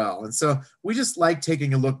as well. And so we just like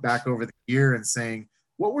taking a look back over the year and saying,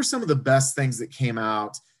 what were some of the best things that came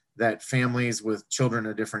out that families with children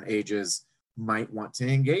of different ages might want to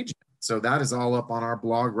engage in? So that is all up on our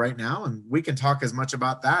blog right now, and we can talk as much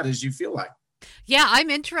about that as you feel like. Yeah, I'm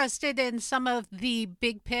interested in some of the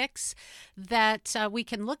big picks that we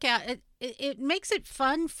can look at. It makes it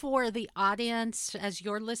fun for the audience as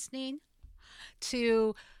you're listening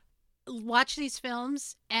to watch these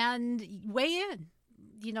films and weigh in.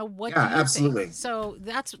 What do you absolutely think? So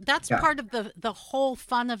that's part of the whole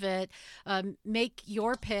fun of it. Make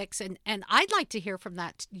your picks, and I'd like to hear from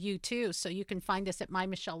you too. So you can find us at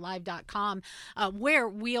mymichellelive.com, where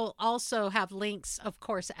we'll also have links, of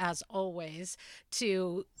course, as always,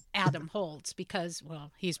 to Adam Holtz, because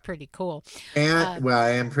he's pretty cool. And I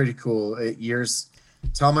am pretty cool.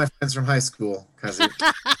 Tell my friends from high school, because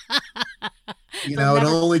it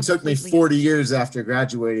only took me 40 years after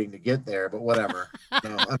graduating to get there, but whatever.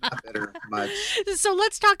 No, I'm not bitter much. So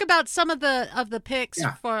let's talk about some of the picks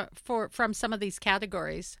from some of these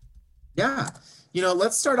categories. Yeah.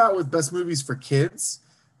 Let's start out with best movies for kids.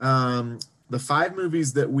 The 5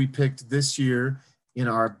 movies that we picked this year in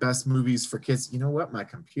our best movies for kids. You know what? My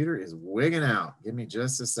computer is wigging out. Give me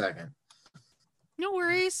just a second. No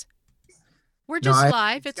worries. We're just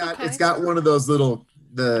live. It's okay. It's got one of those little,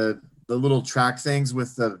 the little track things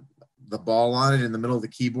with the ball on it in the middle of the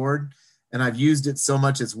keyboard. And I've used it so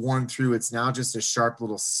much it's worn through. It's now just a sharp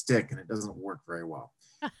little stick, and it doesn't work very well.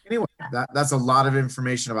 Anyway, that's a lot of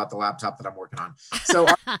information about the laptop that I'm working on. So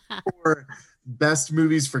our 4 best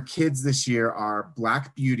movies for kids this year are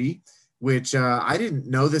Black Beauty, which I didn't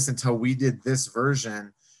know this until we did this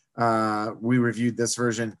version. We reviewed this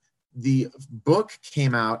version. The book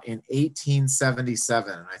came out in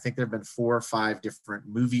 1877. I think there have been 4 or 5 different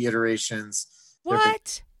movie iterations.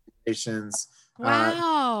 What?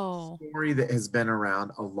 Wow. Story that has been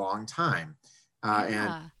around a long time.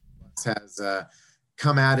 And has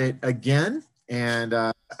come at it again. And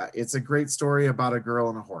it's a great story about a girl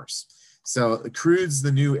and a horse. So Crude's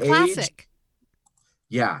the New Classic. Age.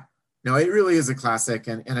 Yeah. No, it really is a classic.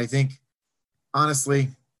 And I think, honestly,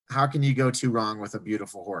 how can you go too wrong with a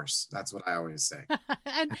beautiful horse? That's what I always say.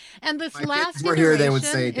 and this My last kids were here, they would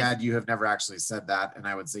say, Dad, you have never actually said that. And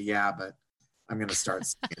I would say, yeah, but I'm going to start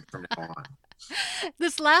saying it from now on.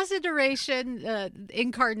 This last iteration,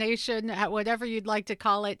 incarnation, whatever you'd like to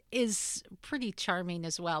call it, is pretty charming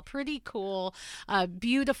as well. Pretty cool,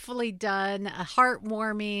 beautifully done,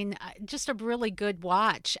 heartwarming, just a really good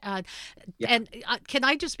watch. And can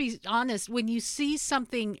I just be honest? When you see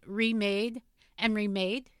something remade and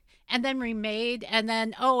remade, and then remade, and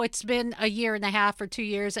then, oh, it's been a year and a half or 2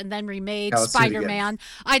 years, and then remade, Spider-Man,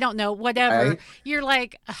 I don't know, whatever. Right? You're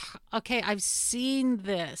like, okay, I've seen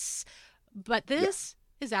this, but this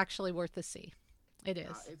is actually worth the see. It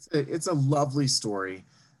is. It's a lovely story,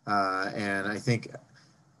 and I think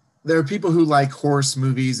there are people who like horse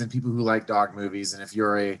movies and people who like dog movies, and if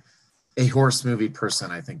you're a horse movie person,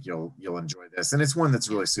 I think you'll enjoy this, and it's one that's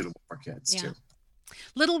really suitable for kids too.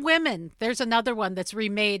 Little Women, there's another one that's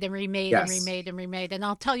remade and remade and remade and remade. And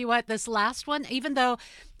I'll tell you what, this last one, even though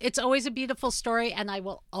it's always a beautiful story and I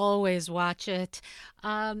will always watch it,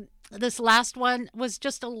 this last one was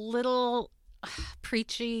just a little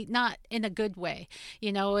preachy, not in a good way.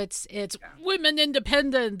 You know, it's women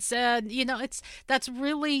independence, and you know, that's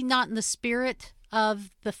really not in the spirit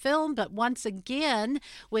of the film. But once again,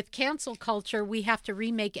 with cancel culture, we have to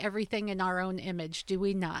remake everything in our own image, do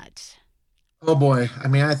we not? Oh boy. I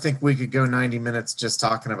mean, I think we could go 90 minutes just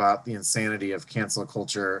talking about the insanity of cancel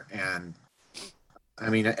culture. And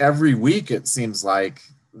I mean, every week it seems like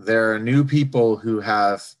there are new people who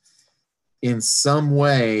have in some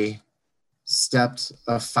way stepped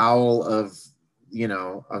afoul of, you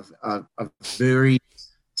know, of very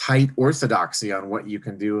tight orthodoxy on what you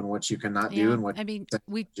can do and what you cannot do. And what, I mean,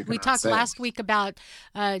 we talked last week about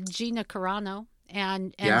Gina Carano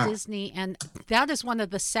and Disney, and that is one of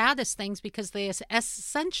the saddest things because they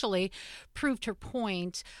essentially proved her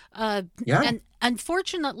point. And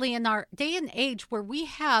unfortunately, in our day and age where we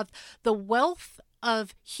have the wealth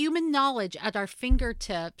of human knowledge at our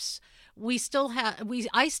fingertips, I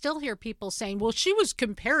still hear people saying, well, she was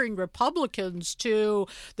comparing Republicans to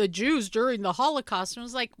the Jews during the Holocaust. And I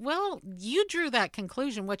was like, well, you drew that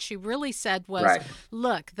conclusion. What she really said was,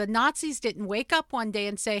 look, the Nazis didn't wake up one day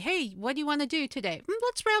and say, hey, what do you want to do today?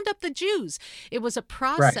 Let's round up the Jews. It was a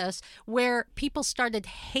process where people started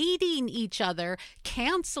hating each other,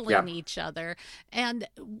 canceling each other. And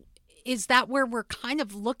is that where we're kind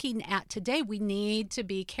of looking at today? We need to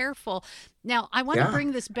be careful. Now, I want to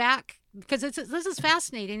bring this back because this is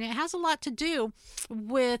fascinating. It has a lot to do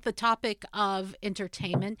with the topic of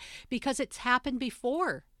entertainment because it's happened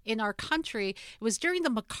before in our country. It was during the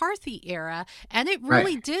McCarthy era, and it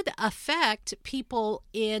really did affect people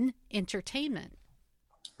in entertainment.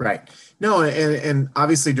 Right. No, and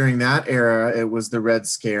obviously during that era, it was the Red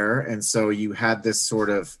Scare. And so you had this sort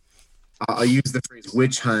of, I'll use the phrase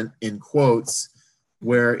witch hunt in quotes,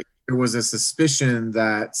 where there was a suspicion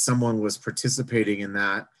that someone was participating in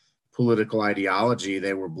that political ideology,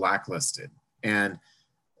 they were blacklisted. And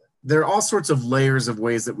there are all sorts of layers of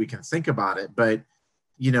ways that we can think about it. But,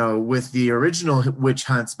 you know, with the original witch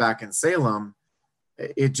hunts back in Salem,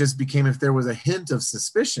 it just became, if there was a hint of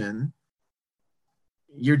suspicion,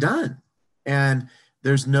 you're done. And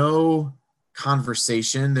there's no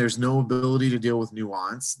conversation. There's no ability to deal with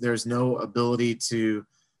nuance. There's no ability to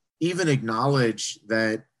even acknowledge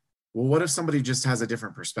that, well, what if somebody just has a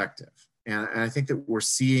different perspective? And I think that we're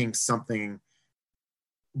seeing something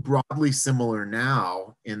broadly similar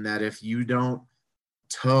now in that if you don't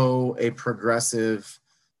toe a progressive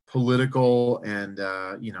political and,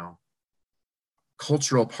 you know,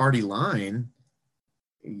 cultural party line,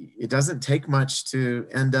 it doesn't take much to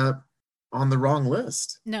end up on the wrong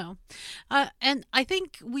list. No. And I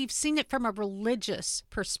think we've seen it from a religious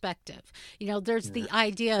perspective. You know, there's the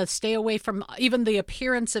idea of stay away from even the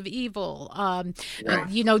appearance of evil.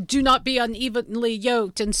 You know, do not be unevenly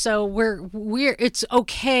yoked. And so it's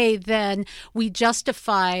okay then we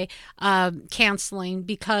justify canceling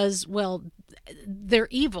because, well, they're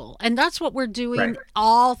evil. And that's what we're doing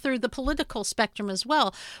all through the political spectrum as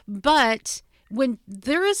well. But when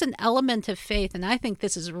there is an element of faith, and I think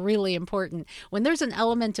this is really important, when there's an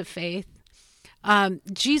element of faith,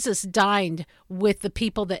 Jesus dined with the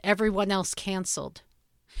people that everyone else canceled.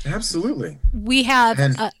 Absolutely. We have,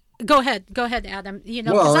 go ahead, Adam. You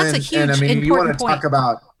know, well, that's a huge, and I mean, important point.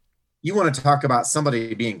 You want to talk about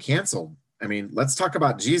somebody being canceled. I mean, let's talk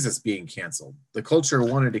about Jesus being canceled. The culture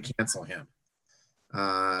wanted to cancel him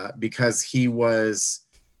because he was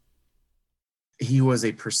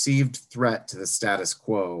a perceived threat to the status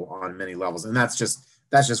quo on many levels. And that's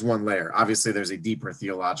just one layer. Obviously, there's a deeper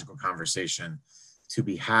theological conversation to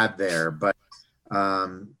be had there. But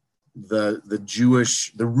the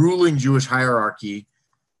ruling Jewish hierarchy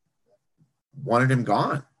wanted him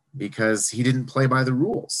gone. because he didn't play by the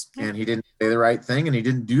rules, and he didn't say the right thing, and he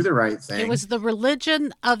didn't do the right thing. It was the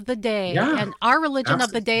religion of the day, and our religion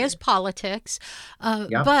of the day is politics.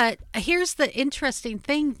 But here's the interesting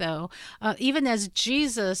thing, though. Even as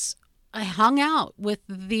Jesus hung out with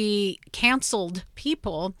the canceled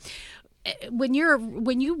people, when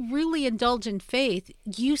you really indulge in faith,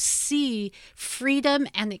 you see freedom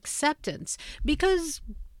and acceptance, because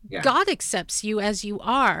God accepts you as you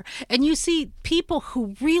are. And you see people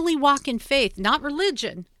who really walk in faith, not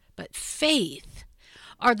religion, but faith,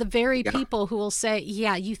 are the very people who will say,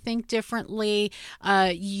 yeah, you think differently.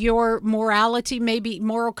 Your morality,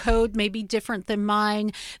 moral code may be different than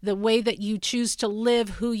mine. The way that you choose to live,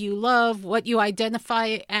 who you love, what you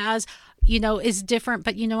identify as, is different.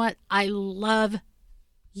 But you know what? I love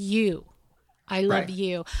you. I love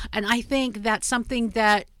you. And I think that's something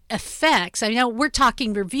that affects, I know we're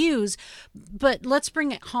talking reviews, but let's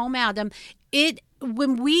bring it home, Adam.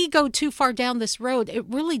 When we go too far down this road, it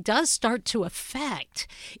really does start to affect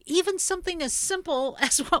even something as simple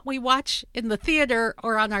as what we watch in the theater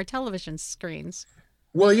or on our television screens.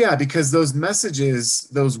 Well, yeah, because those messages,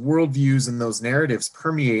 those worldviews, and those narratives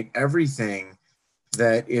permeate everything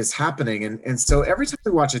that is happening. And so every time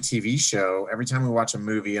we watch a TV show, every time we watch a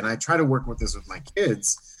movie, and I try to work with this with my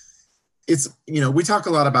kids, it's, we talk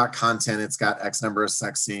a lot about content. It's got X number of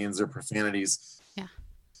sex scenes or profanities. Yeah.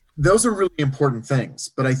 Those are really important things.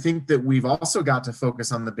 But I think that we've also got to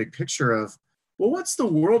focus on the big picture of, well, what's the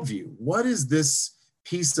worldview? What is this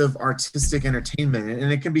piece of artistic entertainment?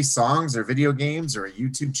 And it can be songs or video games or a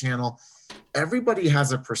YouTube channel. Everybody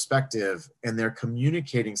has a perspective, and they're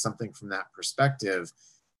communicating something from that perspective.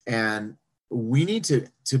 And we need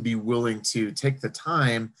to be willing to take the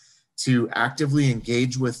time to actively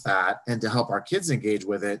engage with that and to help our kids engage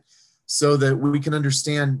with it, so that we can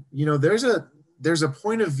understand, there's a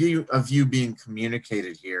point of view being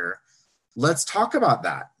communicated here. Let's talk about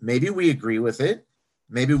that. Maybe we agree with it.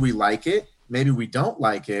 Maybe we like it. Maybe we don't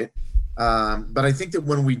like it. But I think that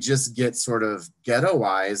when we just get sort of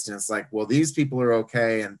ghettoized and it's like, well, these people are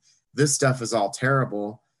okay and this stuff is all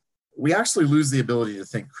terrible, we actually lose the ability to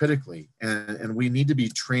think critically. And we need to be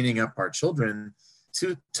training up our children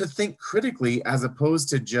to think critically, as opposed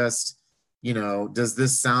to just, does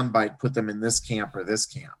this soundbite put them in this camp or this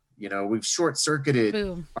camp? We've short-circuited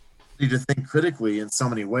to think critically in so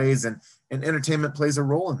many ways, and entertainment plays a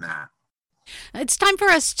role in that. It's time for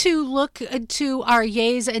us to look to our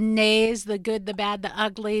yays and nays, the good, the bad, the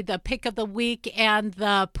ugly, the pick of the week, and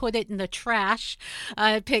the put it in the trash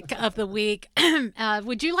pick of the week.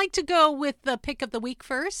 Would you like to go with the pick of the week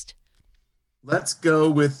first? Let's go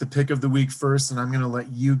with the pick of the week first, and I'm going to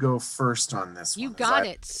let you go first on this one. You got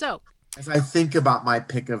it. So, as I think about my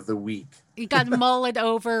pick of the week, you got to mull it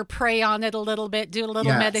over, pray on it a little bit, do a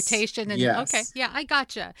little meditation. And okay, yeah, I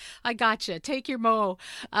gotcha. Take your mo.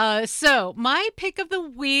 So my pick of the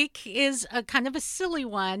week is a kind of a silly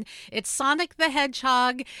one. It's Sonic the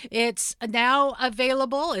Hedgehog. It's now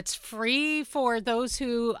available. It's free for those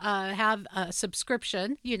who have a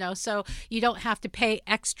subscription, so you don't have to pay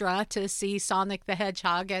extra to see Sonic the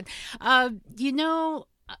Hedgehog. And,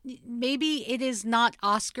 maybe it is not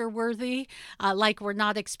Oscar worthy, like we're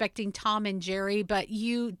not expecting Tom and Jerry, but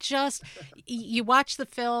you watch the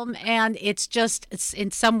film and it's in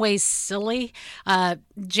some ways silly.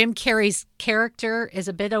 Jim Carrey's character is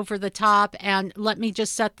a bit over the top, and let me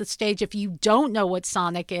just set the stage. If you don't know what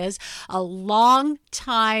Sonic is, a long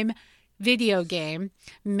time video game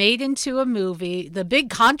made into a movie. The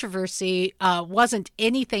big controversy wasn't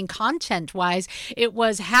anything content-wise. It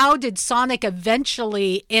was, how did Sonic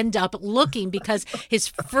eventually end up looking? Because his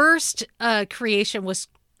first creation was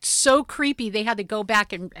so creepy, they had to go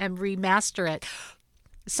back and remaster it.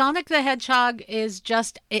 Sonic the Hedgehog is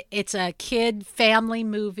it's a kid family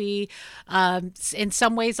movie, in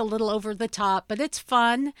some ways a little over the top, but it's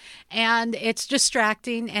fun and it's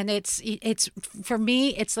distracting, and it's for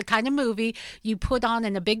me, it's the kind of movie you put on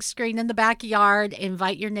in a big screen in the backyard,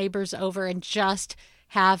 invite your neighbors over, and just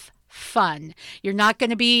have fun. You're not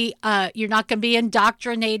going to be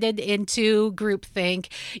indoctrinated into groupthink.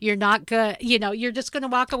 You're just going to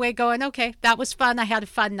walk away going, okay, that was fun. I had a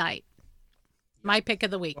fun night. My pick of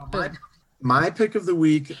the week. Well, my pick of the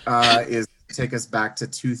week is take us back to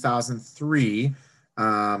 2003.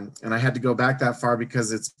 And I had to go back that far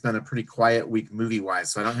because it's been a pretty quiet week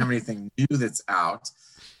movie-wise, so I don't have anything new that's out.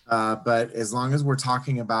 But as long as we're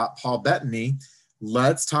talking about Paul Bettany,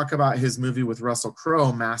 let's talk about his movie with Russell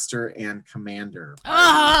Crowe, Master and Commander.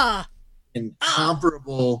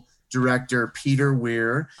 Incomparable director Peter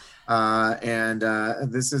Weir. And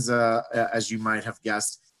this is, as you might have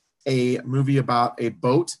guessed, a movie about a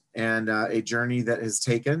boat and a journey that is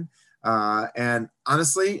taken. And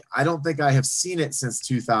honestly, I don't think I have seen it since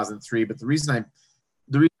 2003. But the reason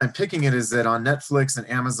I'm picking it is that on Netflix and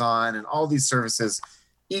Amazon and all these services,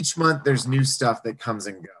 each month there's new stuff that comes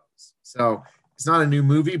and goes. So it's not a new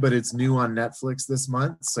movie, but it's new on Netflix this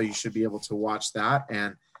month. So you should be able to watch that.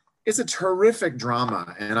 And it's a terrific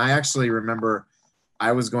drama. And I actually remember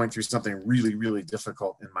I was going through something really, really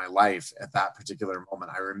difficult in my life at that particular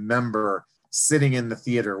moment. I remember sitting in the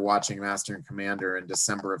theater watching Master and Commander in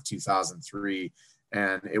December of 2003.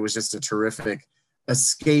 And it was just a terrific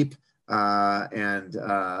escape. And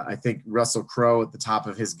I think Russell Crowe at the top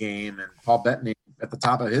of his game and Paul Bettany at the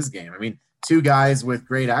top of his game. I mean, two guys with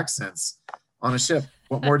great accents on a ship.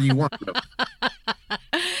 What more do you want?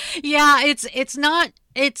 Yeah, it's not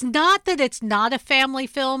that it's not a family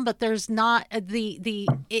film, but there's not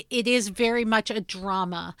it is very much a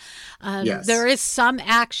drama. Yes. There is some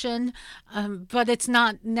action, but it's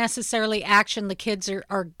not necessarily action the kids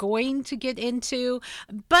are going to get into.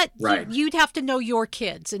 But Right. you'd have to know your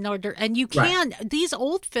kids in order, and you can, these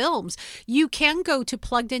old films, you can go to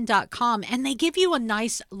pluggedin.com and they give you a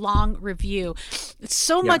nice long review. It's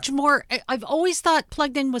so much more. I've always thought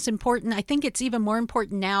Plugged In was important. I think it's even more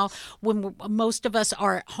important now when most of us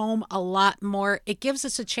are at home a lot more. It gives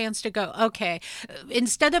us a chance to go, okay,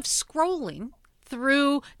 instead of scrolling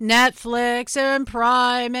through Netflix and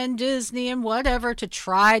Prime and Disney and whatever to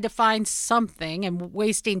try to find something and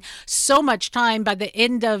wasting so much time, by the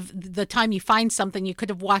end of the time you find something, you could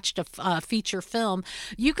have watched a feature film.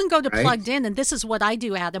 You can go to Plugged In, and this is what I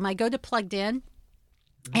do, Adam. I go to Plugged In,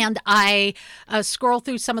 and I scroll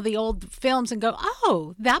through some of the old films and go,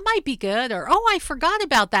 oh, that might be good, or oh, I forgot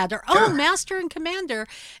about that, or oh, Master and Commander,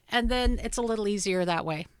 and then it's a little easier that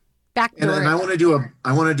way. And I want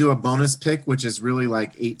to do a bonus pick, which is really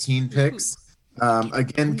like 18 picks.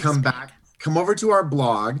 Again, come over to our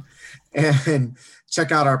blog and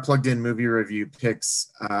check out our Plugged In movie review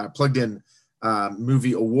picks, Plugged In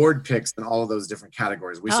movie award picks, and all of those different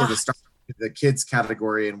categories. We sort of started the kids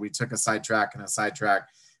category and we took a sidetrack and a sidetrack.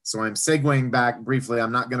 So I'm segueing back briefly.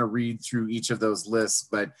 I'm not going to read through each of those lists,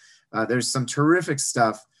 but there's some terrific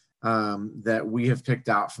stuff that we have picked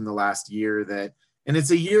out from the last year and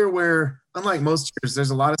it's a year where, unlike most years,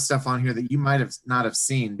 there's a lot of stuff on here that you might have not have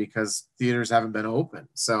seen because theaters haven't been open.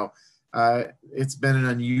 So it's been an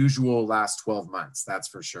unusual last 12 months, that's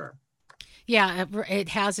for sure. Yeah, it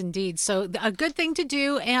has indeed. So a good thing to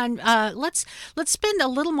do. And let's spend a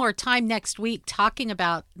little more time next week talking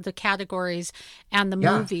about the categories and the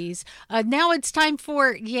movies. Now it's time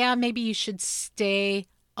for, maybe you should stay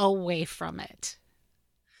away from it.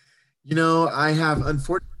 You know,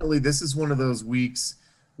 unfortunately, this is one of those weeks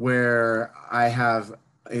where I have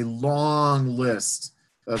a long list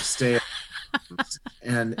of stay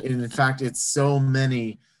and in fact, it's so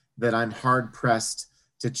many that I'm hard pressed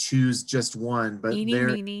to choose just one. But Eeny,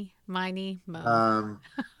 meeny, miny, mo.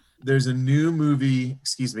 There's a new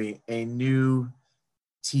a new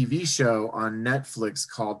TV show on Netflix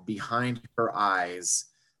called Behind Her Eyes.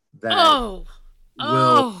 That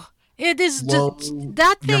it is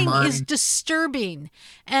that thing is disturbing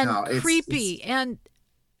and creepy and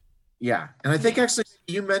I think actually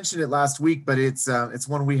you mentioned it last week, but it's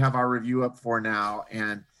one we have our review up for now,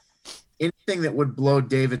 and anything that would blow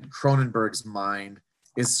David Cronenberg's mind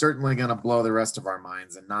is certainly going to blow the rest of our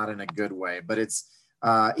minds, and not in a good way. But it's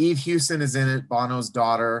Eve Hewson is in it, Bono's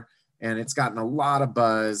daughter, and it's gotten a lot of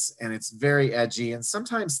buzz, and it's very edgy. And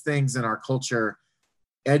sometimes things in our culture,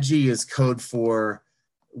 edgy is code for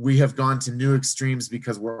we have gone to new extremes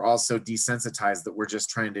because we're all so desensitized that we're just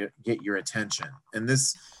trying to get your attention. And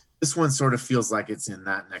this one sort of feels like it's in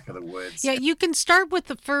that neck of the woods. Yeah, you can start with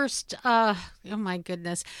the first, oh my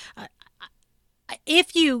goodness.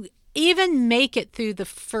 If you even make it through the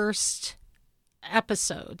first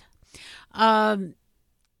episode,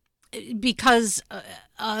 because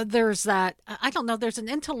there's that, I don't know, there's an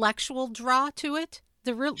intellectual draw to it.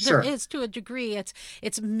 There is, to a degree.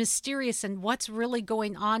 It's mysterious and what's really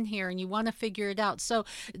going on here, and you want to figure it out. So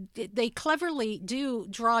they cleverly do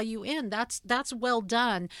draw you in. That's well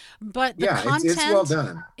done. But the content it's well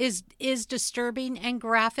done. is disturbing and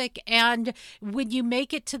graphic, and when you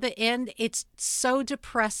make it to the end, it's so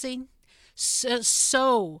depressing,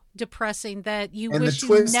 so depressing that you wish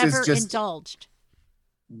you never indulged.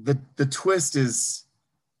 The twist is,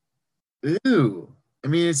 ew. I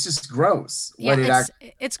mean, it's just gross. Yeah,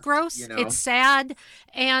 it's gross. It's sad,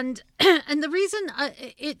 and and the reason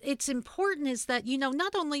it's important is that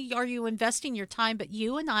not only are you investing your time, but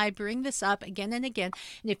you and I bring this up again and again.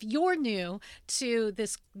 And if you're new to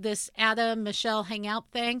this Adam Michelle Hangout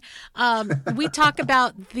thing, we talk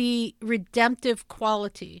about the redemptive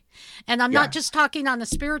quality, and I'm not just talking on a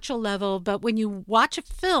spiritual level, but when you watch a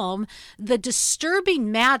film, the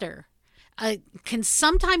disturbing matter can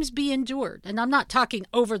sometimes be endured. And I'm not talking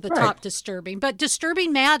over the top disturbing, but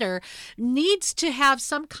disturbing matter needs to have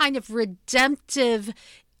some kind of redemptive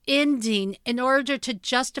ending in order to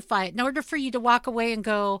justify it, in order for you to walk away and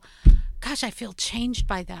go, gosh, I feel changed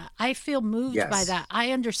by that. I feel moved by that.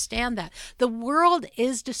 I understand that. The world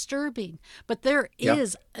is disturbing, but there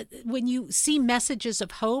is, when you see messages of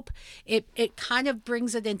hope, it kind of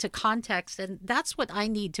brings it into context. And that's what I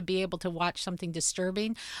need to be able to watch something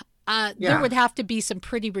disturbing. There would have to be some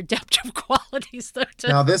pretty redemptive qualities though.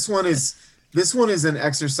 Now this one is an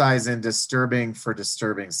exercise in disturbing for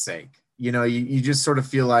disturbing's sake. You just sort of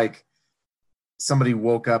feel like somebody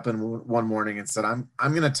woke up one morning and said, I'm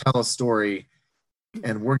going to tell a story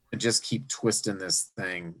and we're going to just keep twisting this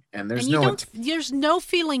thing. And there's no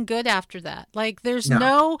feeling good after that. Like there's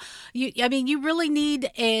you really need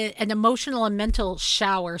an emotional and mental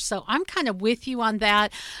shower. So I'm kind of with you on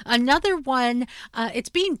that. Another one, it's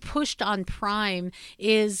being pushed on Prime,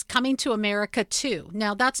 is Coming to America 2.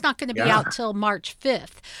 Now that's not going to be out till March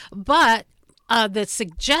 5th, but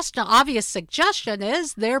the obvious suggestion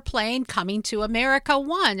is they're playing Coming to America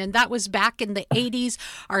 1, and that was back in the 80s.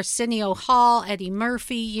 Arsenio Hall, Eddie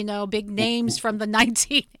Murphy, big names from the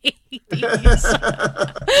 1980s.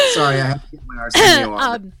 Sorry, I have to get my Arsenio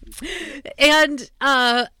on. And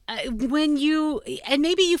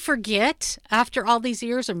maybe you forget after all these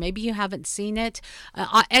years, or maybe you haven't seen it.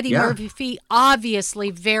 Eddie Murphy,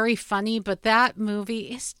 obviously very funny, but that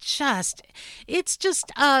movie is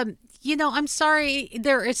I'm sorry,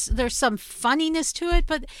 there's some funniness to it,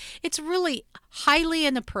 but it's really highly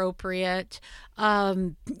inappropriate,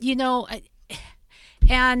 and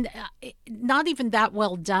not even that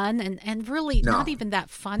well done, and really not even that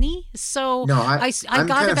funny. So I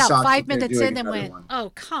got about 5 minutes in and went,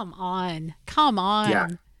 oh, come on.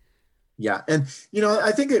 Yeah. And,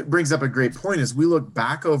 I think it brings up a great point as we look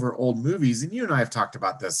back over old movies, and you and I have talked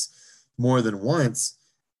about this more than once.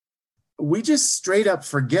 We just straight up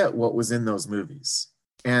forget what was in those movies.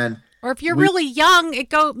 Or if you're really young,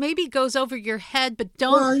 it maybe goes over your head, but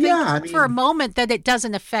don't think for a moment that it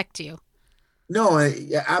doesn't affect you. No,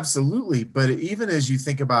 absolutely. But even as you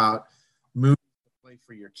think about movies to play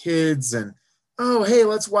for your kids and, oh, hey,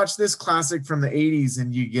 let's watch this classic from the 80s,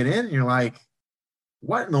 and you get in and you're like,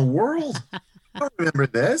 what in the world? I don't remember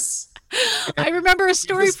this. I remember a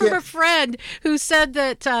story from a friend who said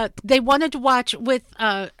that they wanted to watch with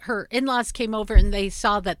her in-laws came over and they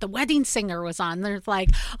saw that The Wedding Singer was on. They're like,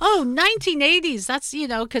 oh, 1980s. That's,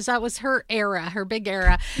 because that was her era, her big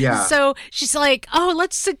era. Yeah. So she's like, oh,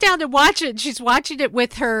 let's sit down and watch it. She's watching it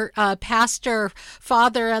with her pastor,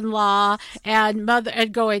 father-in-law, and mother,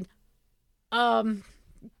 and going,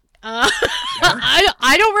 I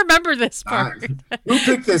don't remember this part. Who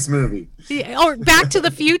picked this movie? Or Back to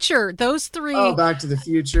the Future. Those three. Oh, Back to the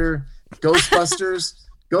Future. Ghostbusters.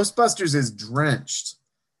 Ghostbusters is drenched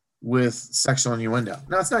with sexual innuendo.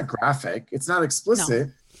 Now, it's not graphic. It's not explicit.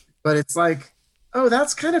 No. But it's like, oh,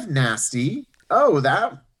 that's kind of nasty. Oh,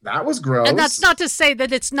 that was gross. And that's not to say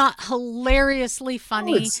that it's not hilariously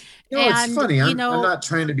funny. It's funny. I'm not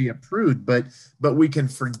trying to be a prude, but we can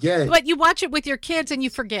forget. But you watch it with your kids and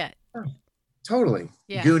you forget. Oh, totally.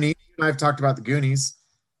 Yeah. Goonies. I've talked about the Goonies.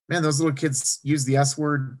 Man, those little kids use the S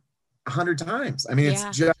word 100 times. I mean, it's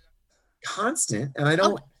just constant. And I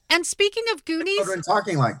don't. And speaking of Goonies, children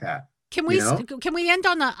talking like that. Can we end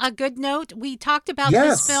on a good note? We talked about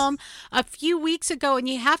this film a few weeks ago, and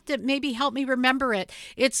you have to maybe help me remember it.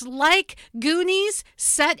 It's like Goonies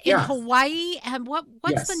set in Hawaii, and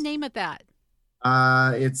what's the name of that?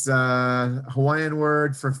 It's a Hawaiian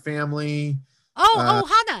word for family.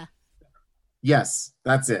 Ohana. Yes,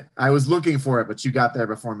 that's it. I was looking for it, but you got there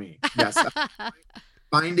before me. Yes,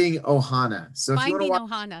 Finding Ohana. So if you want to watch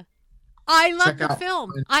Ohana. I love the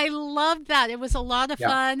film. I loved that. It was a lot of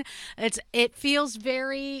fun. It feels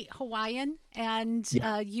very Hawaiian, and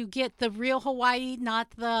you get the real Hawaii,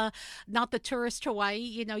 not the tourist Hawaii.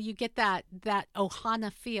 You get that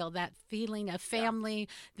Ohana feel, that feeling of family,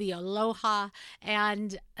 the aloha,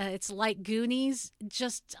 and it's like Goonies.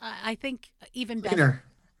 Just I think even better.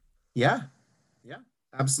 Yeah,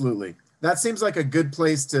 absolutely. That seems like a good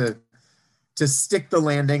place to stick the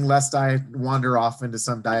landing, lest I wander off into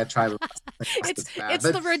some diatribe. It's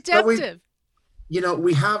the redemptive.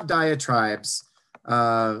 we have diatribes,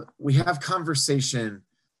 we have conversation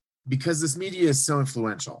because this media is so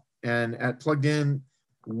influential. And at Plugged In,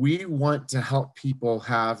 we want to help people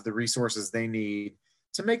have the resources they need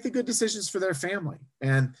to make the good decisions for their family.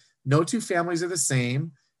 And no two families are the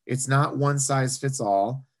same. It's not one size fits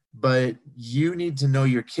all, but you need to know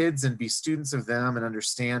your kids and be students of them and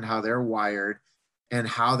understand how they're wired and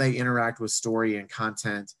how they interact with story and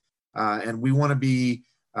content. And we want to be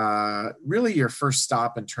really your first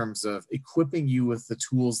stop in terms of equipping you with the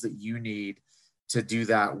tools that you need to do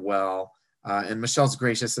that well. And Michelle's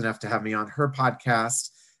gracious enough to have me on her podcast.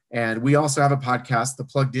 And we also have a podcast, The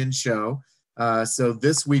Plugged In Show. So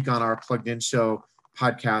this week on our Plugged In Show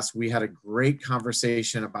podcast, we had a great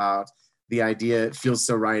conversation about the idea, it feels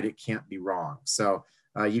so right, it can't be wrong. So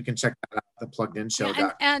you can check that out, the Plugged In Show.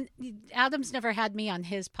 Yeah, and Adam's never had me on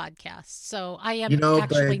his podcast, so I am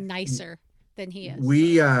actually nicer than he is.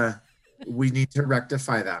 We need to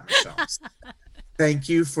rectify that, Michelle. Thank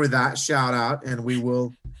you for that shout out, and we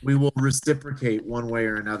will reciprocate one way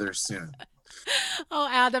or another soon. Oh,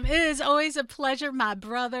 Adam, it is always a pleasure, my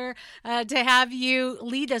brother, to have you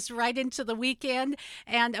lead us right into the weekend.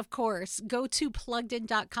 And of course, go to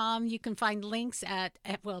pluggedin.com. You can find links at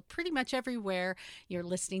pretty much everywhere you're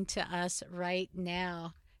listening to us right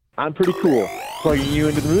now. I'm pretty cool. Plugging you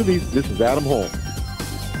into the movies, this is Adam Holmes.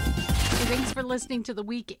 Thanks for listening to the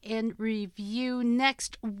Week in Review.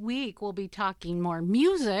 Next week, we'll be talking more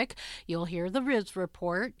music. You'll hear the Riz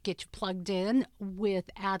Report, get you plugged in with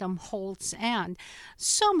Adam Holtz, and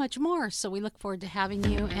so much more. So we look forward to having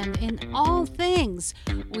you. And in all things,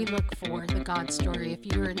 we look for the God story. If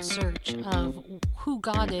you're in search of who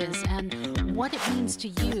God is and what it means to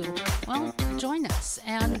you, well, join us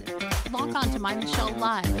and log on to My Michelle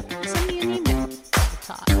Live. Send me an email.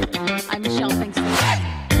 Talk. I'm Michelle. Thanks for listening.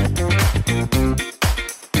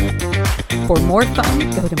 For more fun,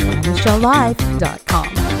 go to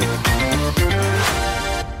mymichellelive.com.